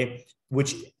 okay,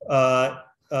 which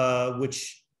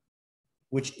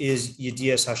is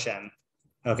Yedias Hashem,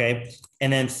 okay?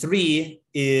 And then 3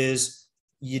 is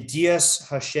Yedias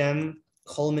Hashem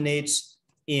culminates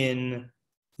in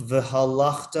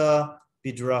V'halachta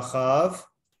bidrachav,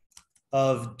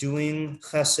 of doing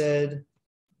chesed,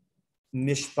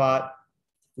 mishpat,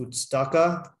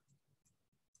 utstaka.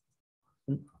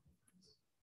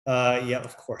 Yeah,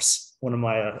 of course, one of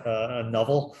my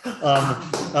novel,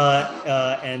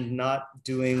 and not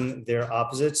doing their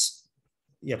opposites.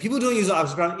 Yeah, people don't use the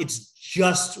opposite ground. It's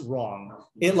just wrong.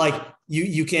 It like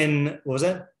you can. What was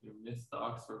it? You missed the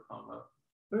Oxford comma.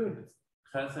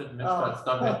 Chesed, mishpat,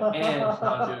 tzedakah, and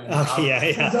not doing.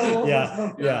 Okay,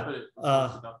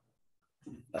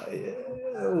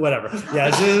 whatever. Yeah,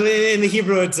 in the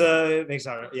Hebrew it makes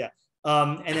sense. Yeah.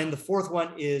 And then the fourth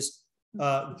one is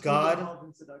God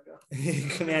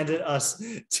commanded us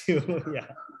to. Yeah,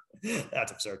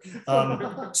 that's absurd.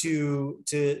 To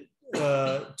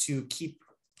keep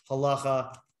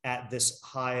halacha at this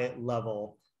high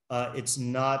level. It's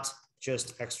not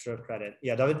just extra credit.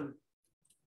 Yeah, David?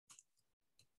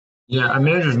 Yeah, I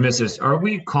may have just missed this. Are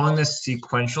we calling this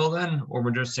sequential then? Or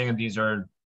we're just saying that these are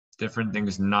different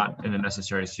things not in a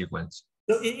necessary sequence?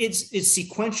 So it's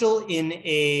sequential in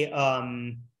a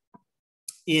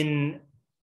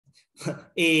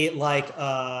like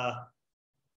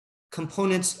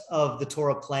components of the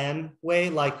Torah plan way.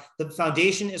 Like the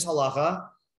foundation is halacha.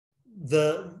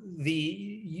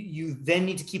 You then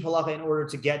need to keep halacha in order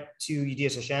to get to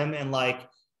Yedias Hashem, and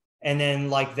then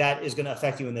that is going to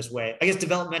affect you in this way. I guess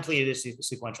developmentally it is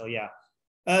sequential, yeah.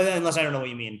 Unless I don't know what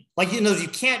you mean. Like, you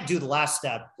can't do the last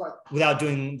step without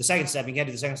doing the second step. You can't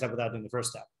do the second step without doing the first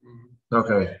step.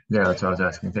 Okay, yeah, that's what I was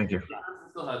asking. Thank you. Yeah. It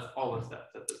still has all the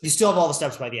steps. You still have all the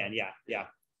steps by the end. Yeah.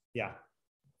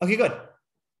 Okay, good. All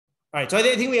right, so I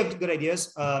think we have good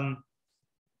ideas.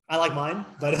 I like mine,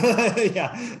 but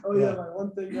yeah. Oh yeah, my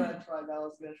one thing that I tried now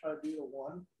is going to try to do the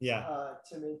one. Yeah.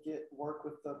 To make it work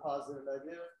with the positive and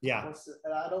negative. Yeah.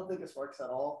 And I don't think this works at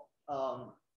all.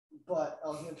 But I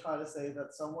was going to try to say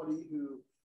that somebody who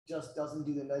just doesn't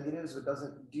do the negatives,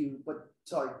 doesn't do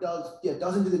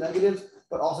the negatives,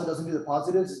 but also doesn't do the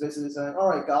positives, is basically saying, all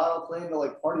right, God, I'll play into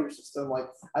part of your system. Like,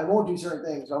 I won't do certain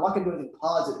things, but I'm not going to do anything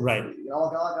positive. Right. I'm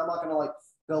not going to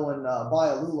go and buy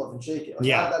a lulav and shake it.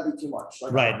 That'd be too much.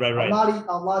 Right. I'm not eating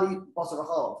basar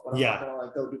v'chalav, but I'm not going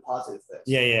to go do positive things.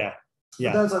 Yeah.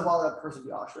 But then it's while that person be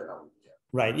ashray.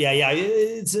 Right. Yeah.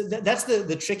 That's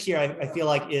the trick here. I feel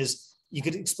like is you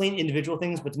could explain individual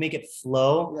things, but to make it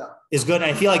flow is good.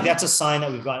 And I feel like that's a sign that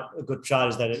we've got a good shot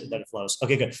is that it flows.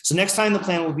 Okay, good. So next time the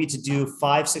plan will be to do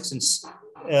 5, 6,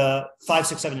 5,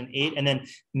 6, 7, and 8, and then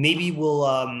maybe we'll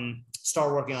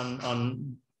start working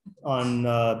on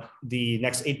the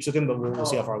next 8 Pesukim, but we'll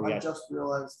see how far we get. I just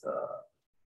realized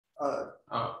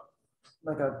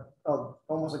like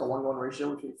almost like a 1-to-1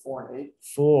 ratio between 4 and 8.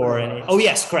 4 and 8. Oh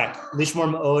yes, correct. Lishmor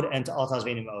ma'od and to altas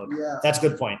v'eni ma'od. Yeah, that's a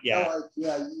good point. Yeah.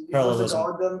 You Parallelism.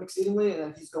 guard them exceedingly, and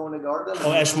then he's going to guard them.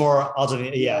 Oh, Eshmor altas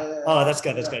v'eni. Yeah. Oh, that's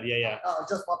good. That's good. Yeah. Oh,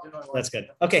 just popped in my mind. That's good.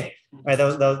 Okay. All right.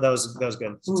 That was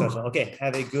good. Successful. Okay.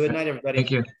 Have a good night, everybody.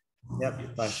 Thank you.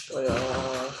 Yep. Bye. I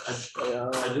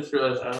just realized